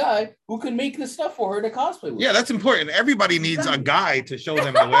she meets a guy who can make the stuff for her to cosplay with. Yeah, that's important. Everybody needs a guy to show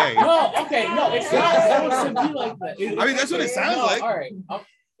them the way. No, okay, no, it's not supposed to be like that. I mean, that's what it sounds like. All right,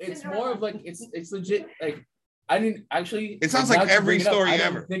 it's more of like it's legit. Like I didn't actually. It sounds now like that you every bring it up, story I didn't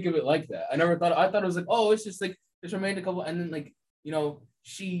ever. think of it like that. I thought it was like, oh, it's just like this romantic couple, and then like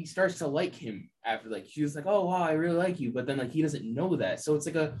she starts to like him after like she was like, oh wow, I really like you, but then like he doesn't know that, so it's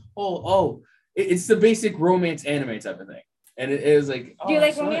like it's the basic romance anime type of thing, and it is like. Do you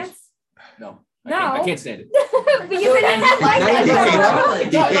like so nice. romance? No. No. I can't stand it. But you said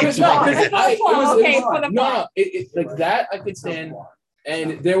Like that I could stand.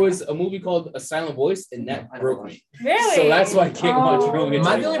 And there was a movie called A Silent Voice, and that broke me. Really? So that's why I can't watch romance.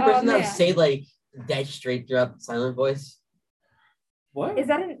 Am I the only person that would man. say like dead straight throughout Silent Voice? What? Is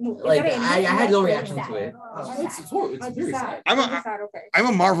that an? Like I had no reaction to it. It's very sad. I'm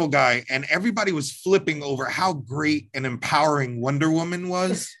a Marvel guy, and everybody was flipping over how great and empowering Wonder Woman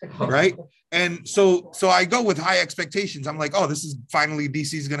was, right? And so I go with high expectations. I'm like, oh, this is finally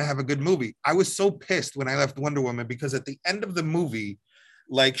DC's gonna have a good movie. I was so pissed when I left Wonder Woman because at the end of the movie,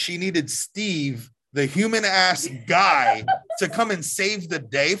 like she needed Steve, the human ass guy, to come and save the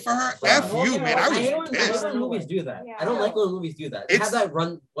day for her. F you, man. I was I pissed. hate when movies do that. I don't like when movies do that. It's- Have that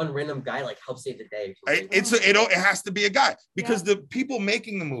one random guy like help save the day. It has to be a guy because the people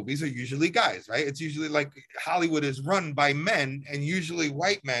making the movies are usually guys, right? It's usually like Hollywood is run by men and usually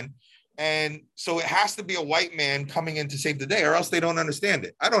white men. And so it has to be a white man coming in to save the day, or else they don't understand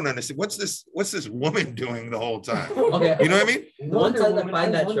it. I don't understand. What's this woman doing the whole time? Okay. You know what I mean? The one time I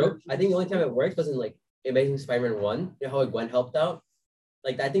find that trope, I think the only time it worked was in like Amazing Spider-Man 1, you know how Gwen helped out?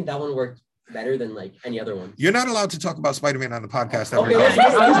 Like I think that one worked better than like any other one. You're not allowed to talk about Spider-Man on the podcast ever.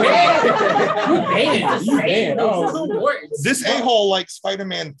 This a-hole like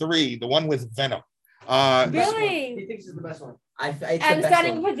Spider-Man 3, the one with Venom. Really? He thinks it's the best one. I'm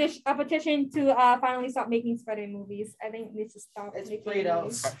starting a petition to finally stop making Spider movies. I think we need to stop. It's played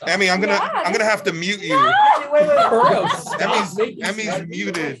out. Emmy, I'm gonna have to mute you. No! Emmy's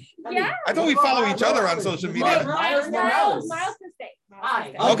muted. Yeah. I thought we follow each other on social media. Miles can stay.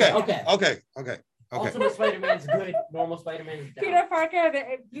 Okay. Ultimate Spider-Man's good. Normal Spider-Man's down. Peter Parker,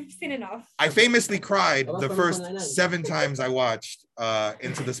 you've seen enough. I famously cried How about the Spider-Man first 29? 7 times I watched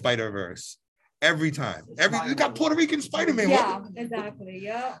Into the Spider-Verse. Every time. You got Puerto Rican Spider-Man. Yeah, exactly.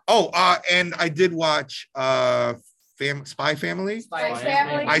 Yeah. Oh, and I did watch Spy Family.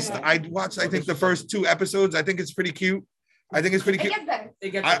 I watched, I think, the first 2 episodes. I think it's pretty cute. It gets better. It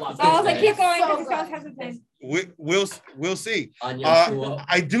gets I- a lot. I was like, keep going So because it sounds hesitant. We'll see. Anya,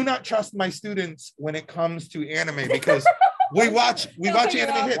 I do not trust my students when it comes to anime because we watch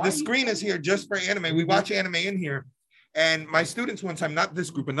anime here. The screen is here just for anime. We watch anime in here. And my students one time, not this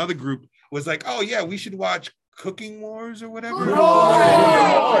group, another group was like, oh yeah, we should watch Cooking Wars or whatever. They made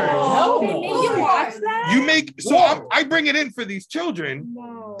you watch that? You make I bring it in for these children.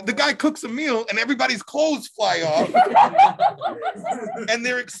 No. The guy cooks a meal and everybody's clothes fly off, and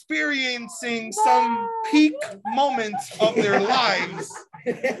they're experiencing some peak moments of their lives.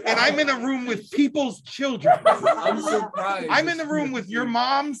 And I'm in a room with people's children. I'm surprised. I'm in the room with your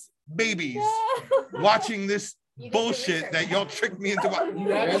mom's babies watching this bullshit that y'all tricked me into.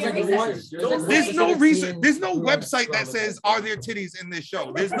 There's no research. There's no website that says, are there titties in this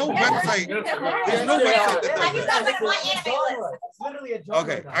show? There's no website. There's no website that does that.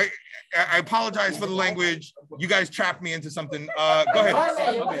 Okay, I apologize for the language. You guys trapped me into something. Go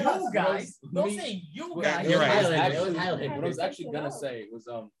ahead. You guys. Don't say you guys. You're right. What I was actually gonna say was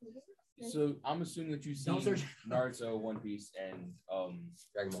so I'm assuming that you've seen Naruto, One Piece, and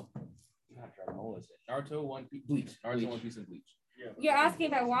Dragon Ball. Not Dragon Ball, is it? Naruto, One Piece, Bleach. Naruto, One Piece, and Bleach. You're asking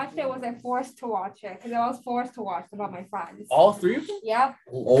if I watched it, or was I forced to watch it? Because I was forced to watch it by my friends. All three of them? Yep.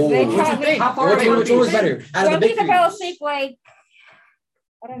 Oh, Which which one was better? Out of the big I three? fell asleep like,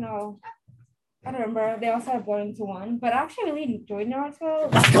 I don't know. I don't remember. They also have Born into One, but I actually really enjoyed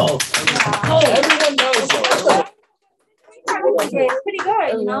Naruto. Let's go. Yeah. Everyone knows that. It's pretty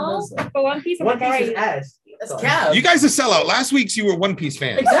good, you know? But One Piece, One Piece is ass. That's cap. You guys are sellout. Last week's you were One Piece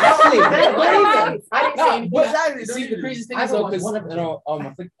fans. Exactly. I didn't say anything. But see, the craziest thing is though, because I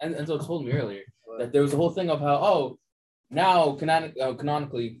think Enzo told me earlier that there was a whole thing of how now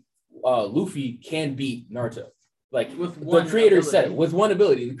canonically Luffy can beat Naruto. Like With the one creator ability. said it with one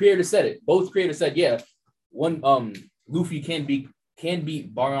ability. The creator said it. Both creators said, yeah, Luffy can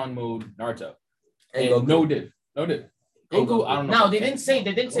beat Baron mode Naruto. And Goku. no div. Goku, I don't know. No, they didn't say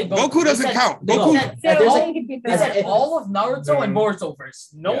Goku. Goku doesn't They said- count. They Goku. said all of Naruto and Boruto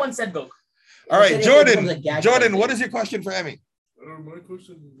first. No one said Goku. All right, Jordan, what is your question for Emmy? My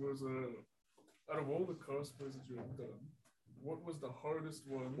question was, out of all the cosplays that you have done, what was the hardest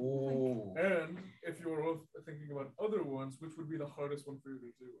one? Ooh. And if you were all thinking about other ones, which would be the hardest one for you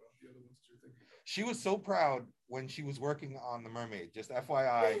to do? The other ones that you're thinking of? She was so proud when she was working on the mermaid. Just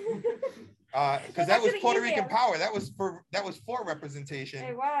FYI, because that was Puerto Rican power. That was for representation.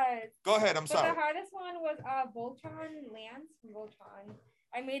 It was. Go ahead. I'm But sorry. the hardest one was Voltron Lance from Voltron.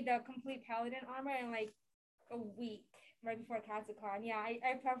 I made the complete paladin armor in like a week right before Katsucon. Yeah, I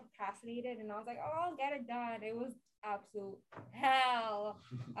procrastinated and I was like, oh, I'll get it done. It was absolute hell.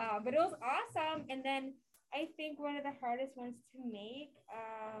 But it was awesome. And then I think one of the hardest ones to make,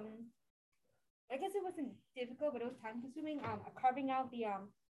 I guess it wasn't difficult, but it was time consuming. Carving out the, I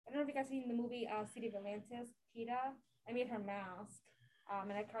don't know if you guys seen the movie City of Atlantis, Kida. I made her mask.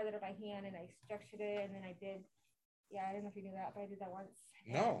 And I carved it up by hand and I structured it. And then I did, I don't know if you knew that, but I did that once.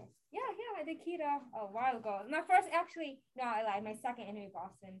 No. Yeah, I did Kida a while ago. My first, actually, no, I lied. My second enemy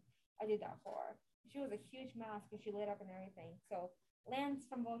Boston, I did that for. She was a huge mask and she lit up and everything. So Lance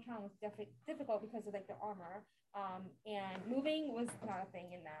from Voltron was definitely difficult because of like the armor. And moving was not a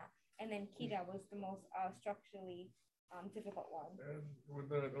thing in that. And then Kida was the most structurally difficult one. And with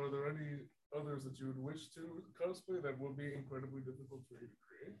that, are there any others that you would wish to cosplay that will be incredibly difficult for you to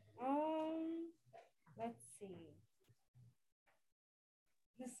create? Let's see.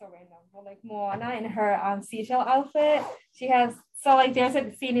 This is so random, but like Moana in her seashell outfit, she has there's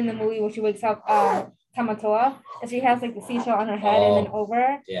a scene in the movie where she wakes up Tamatoa and she has like the seashell on her head and then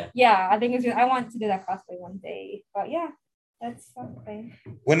over. Yeah, I think I want to do that cosplay one day. But yeah, that's something.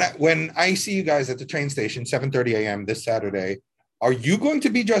 When I see you guys at the train station, 7:30 a.m. this Saturday, are you going to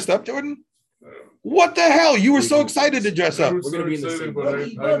be dressed up, Jordan? What the hell? You were so excited to dress up. We're gonna be in the same, but I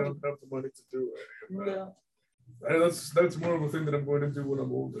don't have the money to do any of that. That's more of a thing that I'm going to do when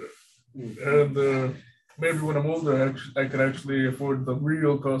I'm older. And maybe when I'm older, I can actually afford the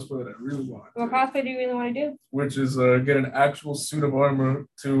real cosplay that I really want. What cosplay do you really want to do? Which is get an actual suit of armor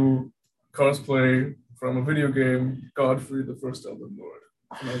to cosplay from a video game, Godfrey, the First Elden Lord.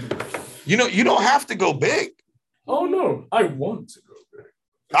 You know, you don't have to go big. Oh no, I want to go big.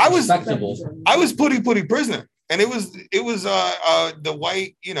 I was Putty Prisoner, and it was the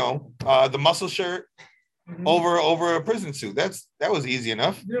white, the muscle shirt. Over a prison suit. That was easy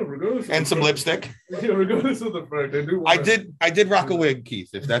enough. Yeah, regardless. And some lipstick. Yeah, regardless of the fact, I did rock a wig, Keith.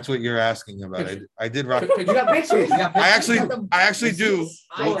 If that's what you're asking about, I did rock. You got pictures. I actually do.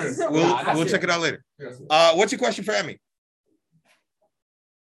 We'll check it out later. What's your question for Emmy?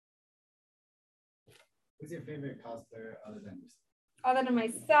 What's your favorite cosplayer other than yourself? Other than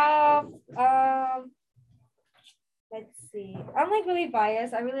myself, let's see. I'm like really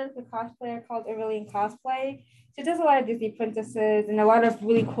biased. I really like a cosplayer called Aurelian Cosplay. she does a lot of Disney princesses and a lot of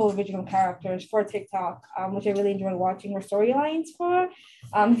really cool original characters for TikTok, which I really enjoy watching, or storylines for.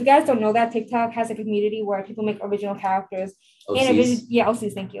 If you guys don't know that, TikTok has a community where people make original characters. OCs.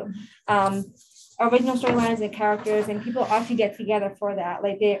 OCs, thank you. Original storylines and characters, and people actually get together for that.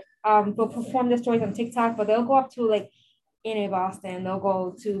 Like they will perform the stories on TikTok, but they'll go up to like in Boston, they'll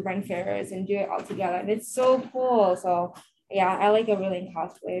go to Ren Fairs and do it all together. And it's so cool. So yeah, I like Aurelia in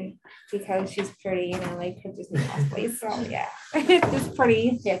cosplay because she's pretty and I like her Disney cosplay. So yeah, it's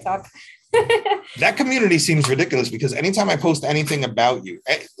pretty. Yeah, talk. That community seems ridiculous because anytime I post anything about you,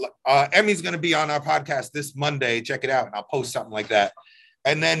 Emmy's going to be on our podcast this Monday. Check it out. And I'll post something like that.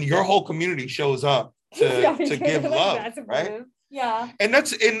 And then your whole community shows up to give love, right? Yeah. And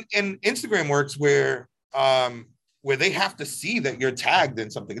that's in Instagram works where they have to see that you're tagged in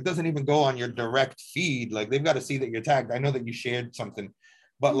something. It doesn't even go on your direct feed. Like they've got to see that you're tagged. I know that you shared something,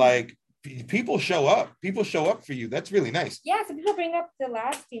 but like people show up. People show up for you. That's really nice. Yeah, so people bring up the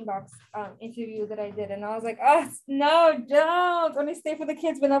last Steambox interview that I did, and I was like, oh no, don't only stay for the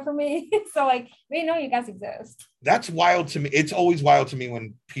kids, but not for me. So like, we know you guys exist. That's wild to me. It's always wild to me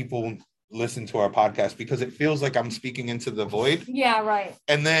when people listen to our podcast because it feels like I'm speaking into the void. Yeah, right.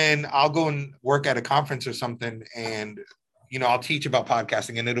 And then I'll go and work at a conference or something, and I'll teach about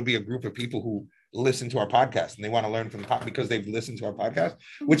podcasting, and it'll be a group of people who listen to our podcast and they want to learn from the because they've listened to our podcast,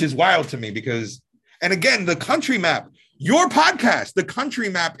 which is wild to me because, and again, the country map, your podcast, the country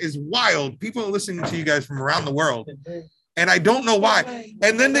map is wild. People are listening to you guys from around the world. And I don't know why.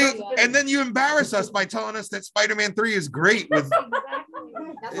 And then you embarrass us by telling us that Spider-Man 3 is great with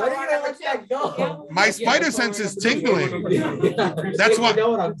my spider sense is tingling. That's why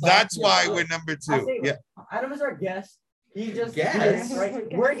we're number 2. Yeah. Adam is our guest. He just Yes.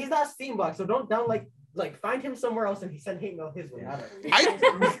 right. He's not Steambox, so don't down like find him somewhere else and he send hate mail his way.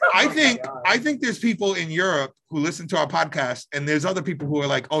 I think there's people in Europe who listen to our podcast, and there's other people who are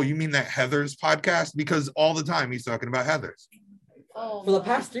like, oh, you mean that Heather's podcast? Because all the time he's talking about Heather's. Oh, for the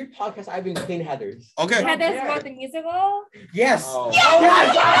past 3 podcasts, I've been clean Heather's. Okay. Heather's about the musical? Yes. Oh.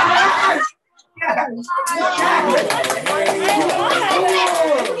 Yes.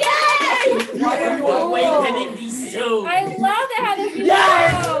 Why are you awakening these two? I love the Heather's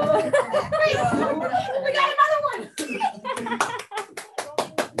musical. We got another one.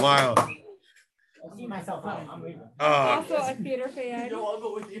 Wow. I see myself out. I'm leaving. Also a theater fan.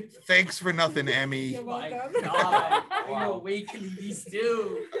 Thanks for nothing, Emmy. You're welcome. God, why are you awakening these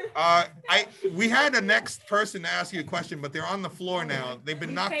two? We had a next person to ask you a question, but they're on the floor now. They've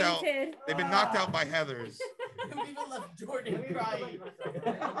been knocked out. They've been knocked out by Heather's. We even left Jordan crying.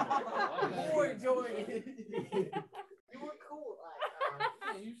 Poor Jordan. You were cool.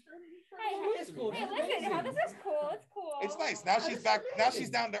 Hey, listen, this is cool. It's cool. It's nice. Now she's back. Now she's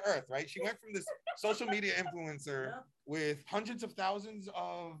down to earth, right? She went from this social media influencer with hundreds of thousands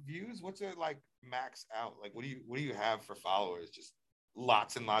of views. What's it like max out? Like, what do you have for followers? Just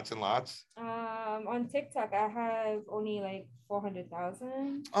lots and lots and lots. On TikTok, I have only like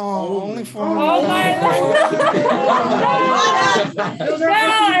 400,000. Oh, only 400. Oh my God!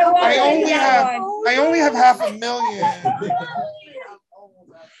 I only have 500,000.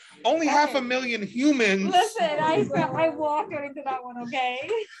 Only 500,000 humans. Listen, I walked right into that one, okay?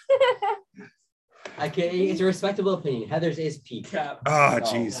 It's a respectable opinion. Heather's is peak. Oh,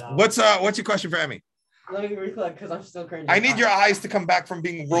 jeez. What's your question for Emmy? Let me recollect because I'm still cringing. I need your eyes to come back from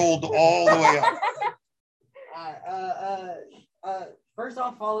being rolled all the way up. First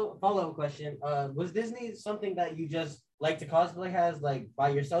off, follow-up question. Was Disney something that you just like to cosplay as, like by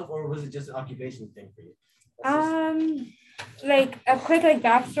yourself, or was it just an occupation thing for you? Like a quick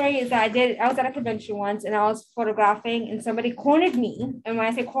backstory is that I was at a convention once and I was photographing and somebody cornered me. And when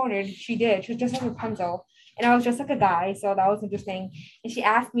I say cornered, she was just like Rapunzel. And I was just like a guy, so that was interesting. And she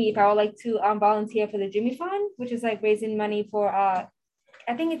asked me if I would like to volunteer for the Jimmy Fund, which is like raising money for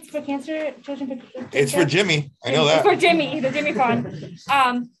I think it's for cancer children. It's for Jimmy. I know that. It's for Jimmy, the Jimmy Fund.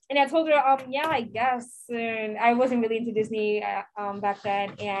 And I told her, yeah, I guess. And I wasn't really into Disney back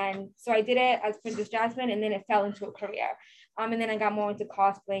then, and so I did it as Princess Jasmine, and then it fell into a career. And then I got more into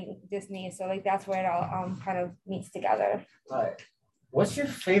cosplaying Disney, so like that's where it all kind of meets together. Right. What's your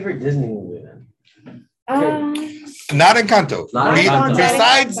favorite Disney movie then? Not Encanto.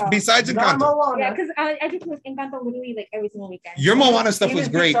 Besides Encanto. Yeah, because I just was Encanto literally like every single weekend. Your Moana stuff was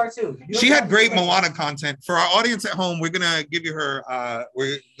great. She had great Moana content. For our audience at home, we're gonna give you her.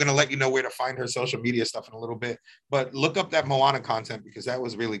 We're gonna let you know where to find her social media stuff in a little bit. But look up that Moana content because that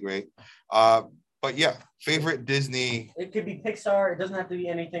was really great. But yeah, favorite Disney. It could be Pixar. It doesn't have to be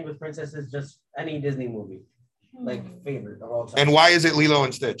anything with princesses. Just any Disney movie. Like favorite of all time. And why is it Lilo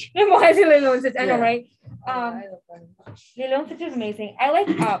and Stitch? And why is it Lilo and Stitch? I know, right? Lilo and Stitch is amazing. I like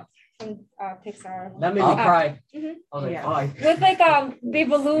Up from Pixar. That made me cry. Mm-hmm. I was like, why? With like the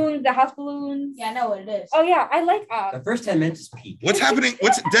balloons, the house balloons. Yeah, I know what it is. Oh yeah, I like Up. The first 10 minutes is peak. What's happening?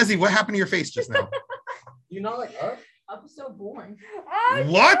 Desi? What happened to your face just now? You know, like Up? Up is so boring.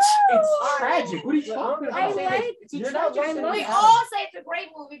 What? It's tragic. What are you talking about? I like. You're not We all say it's a great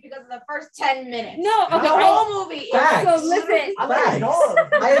movie because of the first 10 minutes. No, okay. The whole movie. Facts. So listen.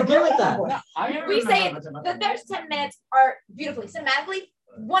 I agree with that. We say the first 10 minutes are beautifully, cinematically,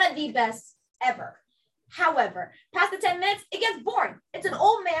 one of the best ever. However, past the 10 minutes, it gets boring. It's an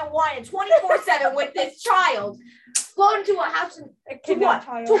old man whining 24/7 with this child. Go into a house and to what?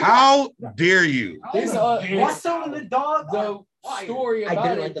 How dare you? What's on the dog? The story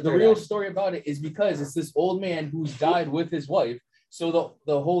about it, the real story about it is because it's this old man who's died with his wife. So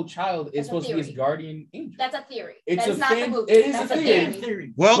the whole child is supposed to be his guardian angel. That's a theory. It's That's not the movie. It is That's a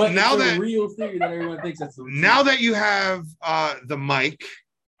theory. Well, But now it's that a real theory that everyone thinks it's now that you have the mic,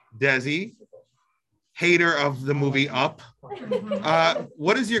 Desi, hater of the movie Up,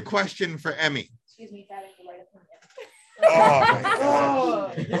 what is your question for Emmy? Excuse me, that is the right opinion.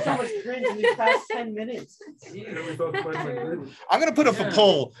 Oh, There's so much cringe in these past 10 minutes. I'm gonna put up a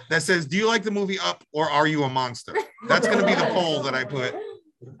poll that says, "Do you like the movie Up or are you a monster?" That's gonna be the poll that I put.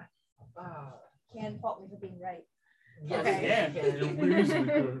 Can't fault me for being right.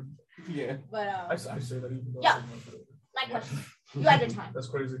 Yeah. But I say that even though yeah. My question. You had your time. That's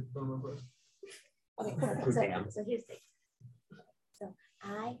crazy. Don't remember. Okay, cool. So here's the thing. So here's the thing.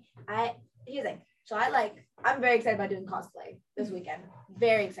 So I'm very excited about doing cosplay this weekend.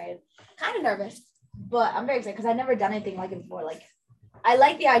 Very excited. Kind of nervous, but I'm very excited because I've never done anything like it before. Like, I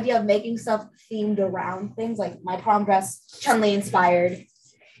like the idea of making stuff themed around things. Like my prom dress, Chun-Li inspired.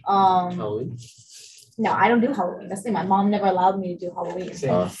 Halloween? No, I don't do Halloween. That's the thing. My mom never allowed me to do Halloween.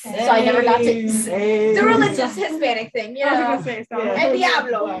 So I never got to. The religious Hispanic thing, you know. El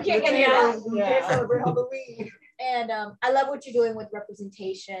Diablo. You can't get me out. You can't celebrate Halloween. And I love what you're doing with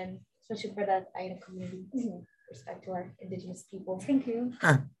representation, especially for the Taino community. Respect to our indigenous people. Thank you.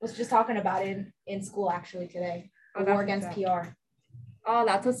 Was just talking about it in school actually today. The war against PR. Oh,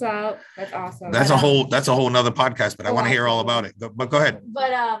 that's what's up. That's awesome. That's a whole nother podcast, but I want to hear all about it. But go ahead.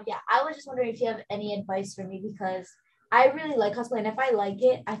 But yeah, I was just wondering if you have any advice for me because I really like cosplay, and if I like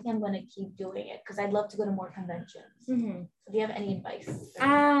it, I think I'm gonna keep doing it because I'd love to go to more conventions. Mm-hmm. Do you have any advice?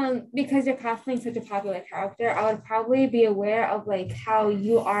 Because you're cosplaying such a popular character, I would probably be aware of like how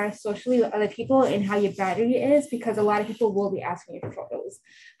you are socially with other people and how your battery is, because a lot of people will be asking you for photos.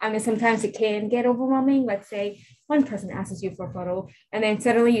 And sometimes it can get overwhelming. Let's say one person asks you for a photo, and then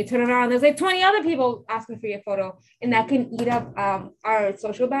suddenly you turn around, there's like 20 other people asking for your photo, and that can eat up our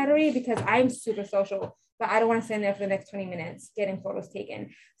social battery because I'm super social. But I don't want to stand there for the next 20 minutes getting photos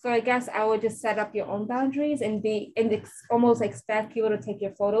taken. So I guess I would just set up your own boundaries and almost expect people to take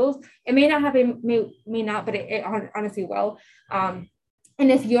your photos. It may not happen, may not, but it honestly will. And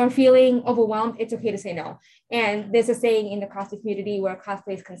if you're feeling overwhelmed, it's okay to say no. And there's a saying in the cosplay community where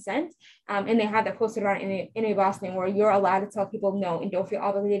cosplay is consent. And they have that posted around in a Boston where you're allowed to tell people no and don't feel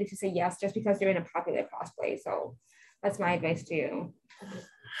obligated to say yes just because you're in a popular cosplay. So that's my advice to you.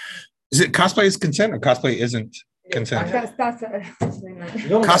 Is it cosplay is consent or cosplay isn't consent? That's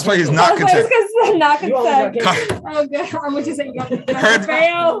Cosplay is not consent. Not consent. Oh, good. I'm just saying.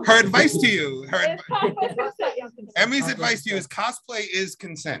 Her advice to you. Emmy's advice to you is cosplay is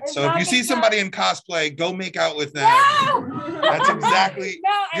consent. So if you see somebody in cosplay, go make out with them. That's exactly.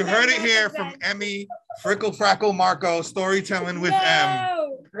 You heard it here from Emmy, Frickle Frackle Marco, storytelling with M.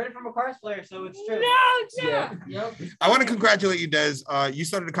 Heard it from a cosplayer, so it's true. No. Yep. I want to congratulate you, Des. You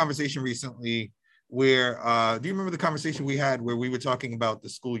started a conversation recently where, do you remember the conversation we had where we were talking about the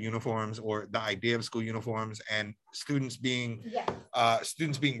school uniforms or the idea of school uniforms and students being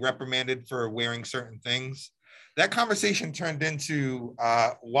reprimanded for wearing certain things? That conversation turned into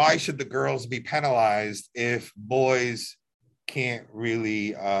why should the girls be penalized if boys can't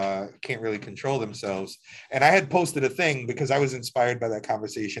really control themselves? And I had posted a thing because I was inspired by that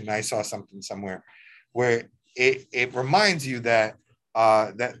conversation. And I saw something somewhere where it reminds you that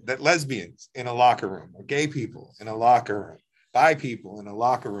that lesbians in a locker room, or gay people in a locker room, bi people in a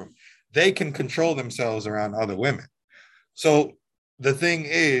locker room, they can control themselves around other women. So the thing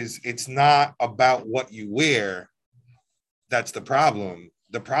is, it's not about what you wear. That's the problem.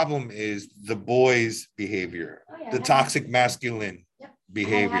 The problem is the boys' behavior, the toxic masculine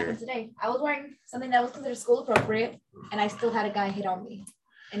behavior. Today, I was wearing something that was considered school appropriate, and I still had a guy hit on me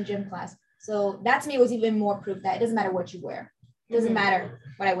in gym class. So that to me was even more proof that it doesn't matter what you wear. It doesn't matter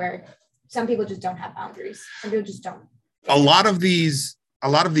what I wear. Some people just don't have boundaries. Some people just don't. A lot of these a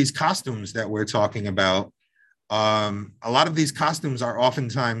lot of these costumes that we're talking about, a lot of these costumes are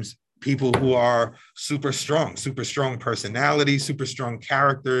oftentimes people who are super strong personality, super strong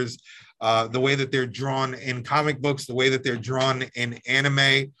characters. The way that they're drawn in comic books, the way that they're drawn in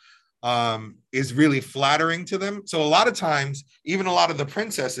anime is really flattering to them. So a lot of times, even a lot of the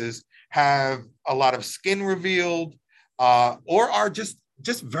princesses have a lot of skin revealed or are just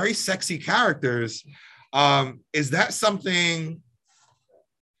very sexy characters. Is that something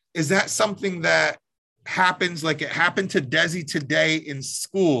that happens, like it happened to Desi today in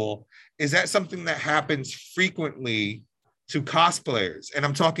school? Is that something that happens frequently to cosplayers? And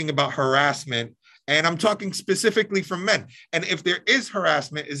I'm talking about harassment, and I'm talking specifically from men. And if there is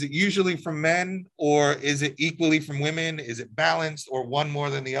harassment, is it usually from men, or is it equally from women? Is it balanced, or one more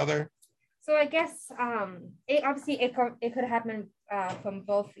than the other? So I guess it could happen from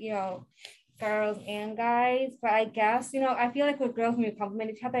both, girls and guys. But I guess, I feel like with girls, when we compliment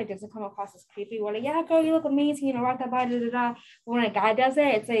each other, it doesn't come across as creepy. We're like, yeah, girl, you look amazing, rock that body, da, da, da. But when a guy does it,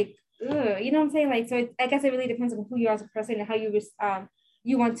 it's like, ugh, you know what I'm saying? Like, so I guess it really depends on who you are as a person and how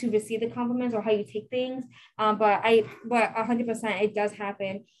you want to receive the compliments or how you take things. But 100% it does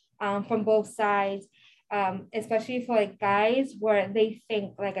happen from both sides. Especially for like guys where they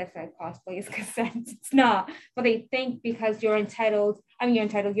think, like I said, cosplay is consent. It's not, but they think because you're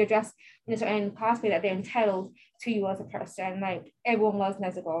dressed in a certain cosplay that they're entitled to you as a person. Like everyone loves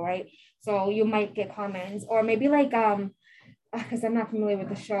Nezuko, right? So you might get comments, or maybe like because I'm not familiar with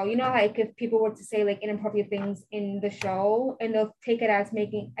the show, like if people were to say like inappropriate things in the show, and they'll take it as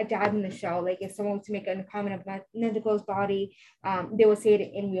making a jab in the show. Like if someone were to make a comment about Nezuko's body, they would say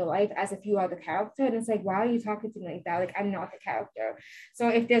it in real life as if you are the character. And it's like, why are you talking to me like that? Like, I'm not the character. So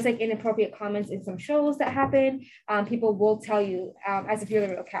if there's like inappropriate comments in some shows that happen, people will tell you as if you're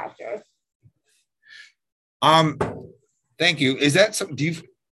the real character. Thank you. Is that some, do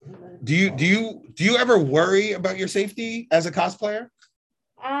you ever worry about your safety as a cosplayer?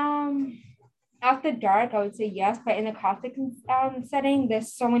 After dark, I would say yes, but in the caustic setting,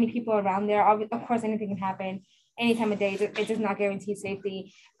 there's so many people around there. Of course, anything can happen any time of day. It does not guarantee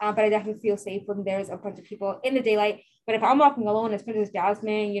safety, but I definitely feel safe when there's a bunch of people in the daylight. But if I'm walking alone as Princess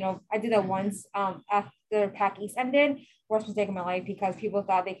Jasmine, I did that once after Pack East ended. Worst mistake of my life, because people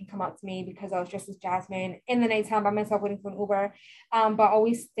thought they can come up to me because I was dressed as Jasmine in the nighttime by myself waiting for an Uber. But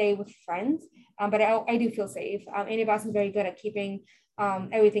always stay with friends. But I do feel safe. Anybody is very good at keeping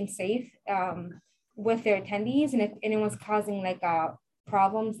everything safe with their attendees, and if anyone's causing like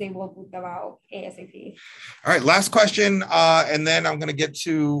problems, they will boot them out ASAP. All right, last question, and then I'm going to get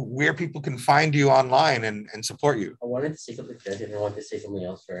to where people can find you online and support you. I wanted to say something first, and I wanted to say something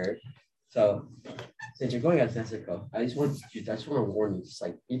else for her. So, since you're going out to Mexico, I just want to warn you, just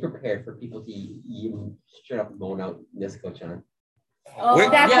like be prepared for people to even straight up moan out Nezuko-chan. Oh,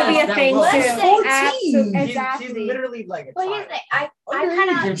 that could be a thing too. Exactly. She's literally like a But here's the thing, I kind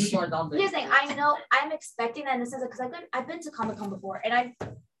of, here's the thing, I know I'm expecting that in the sense of, because I've been to Comic-Con before, and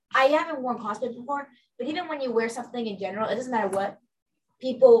I haven't worn cosplay before, but even when you wear something in general, it doesn't matter what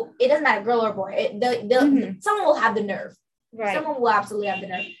people, it doesn't matter girl or boy, someone will have the nerve. Right. Someone will absolutely have the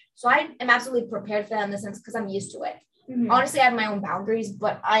nerve. So I am absolutely prepared for that in the sense because I'm used to it. Honestly, I have my own boundaries,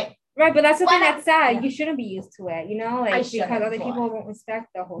 but right, but that's the thing that's sad. Yeah. You shouldn't be used to it, like because other people won't respect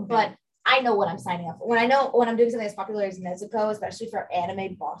the whole thing. But I know what I'm signing up for. When I'm doing something as popular as Nezuko, especially for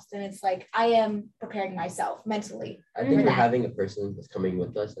anime Boston, it's like I am preparing myself mentally. I think we're having a person that's coming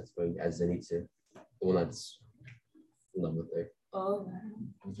with us that's going as Zenitsu, the one that's in love with her. Oh,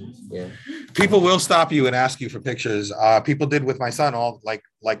 yeah. People will stop you and ask you for pictures. People did with my son all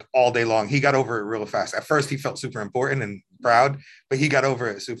day long. He got over it real fast. At first, he felt super important and proud, but he got over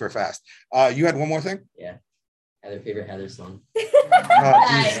it super fast. You had one more thing? Yeah. Heather, favorite Heather song.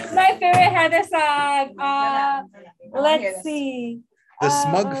 My favorite Heather song. Let's see. The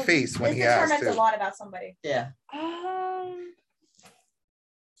smug face when he asked. This determines a lot about somebody. Yeah.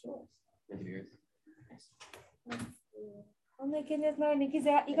 Oh my goodness, no, you guys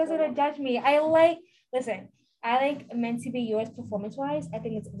are gonna judge me. I like Meant to Be Yours performance-wise. I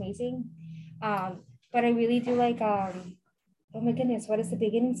think it's amazing. But I really do like oh my goodness, what is the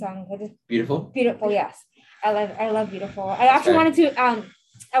beginning song? Beautiful? Beautiful, yes. I love Beautiful. I actually wanted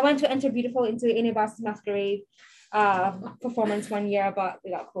to enter Beautiful into Inuyasha's Masquerade performance one year, but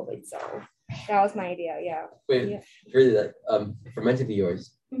we got COVID, so that was my idea. Yeah. Wait, yeah. Really, for Meant to Be Yours,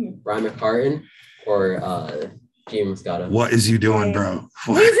 Brian McCartan or James Moscato? What is you doing, bro?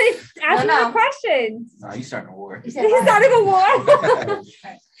 He's asking me questions. No, he's starting a war. He's starting a war.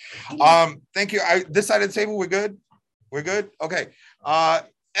 Thank you. This side of the table, we're good. We're good. Okay.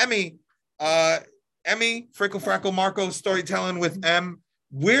 Emmy, Frickle Frackle Marco storytelling with M.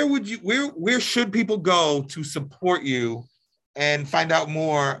 where should people go to support you and find out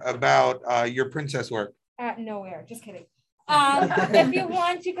more about your princess work? Nowhere, just kidding. If you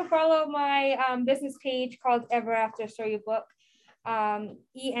want, you can follow my business page called Ever After Storybook,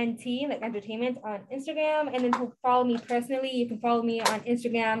 ENT, like entertainment, on Instagram. And then to follow me personally, you can follow me on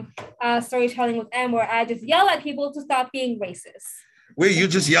Instagram, Storytelling with M, where I just yell at people to stop being racist. Wait, you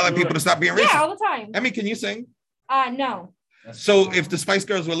just yell at people to stop being racist? Yeah, all the time. Emmy, can you sing? No. So if the Spice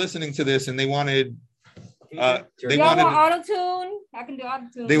Girls were listening to this and they wanted, want auto-tune? I can do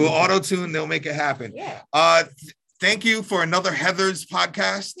auto-tune. They will auto-tune. They'll make it happen. Yeah. Thank you for another Heather's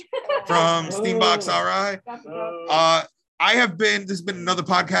podcast from Steambox RI. This has been another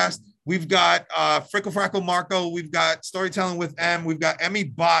podcast. We've got Frickle Frackle Marco. We've got Storytelling with M. We've got Emmy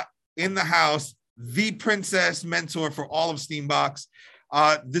Bott in the house, the princess mentor for all of Steambox.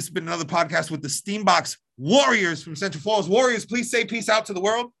 This has been another podcast with the Steambox Warriors from Central Falls. Warriors, please say peace out to the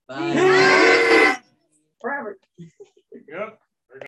world. Bye. Forever. Yep.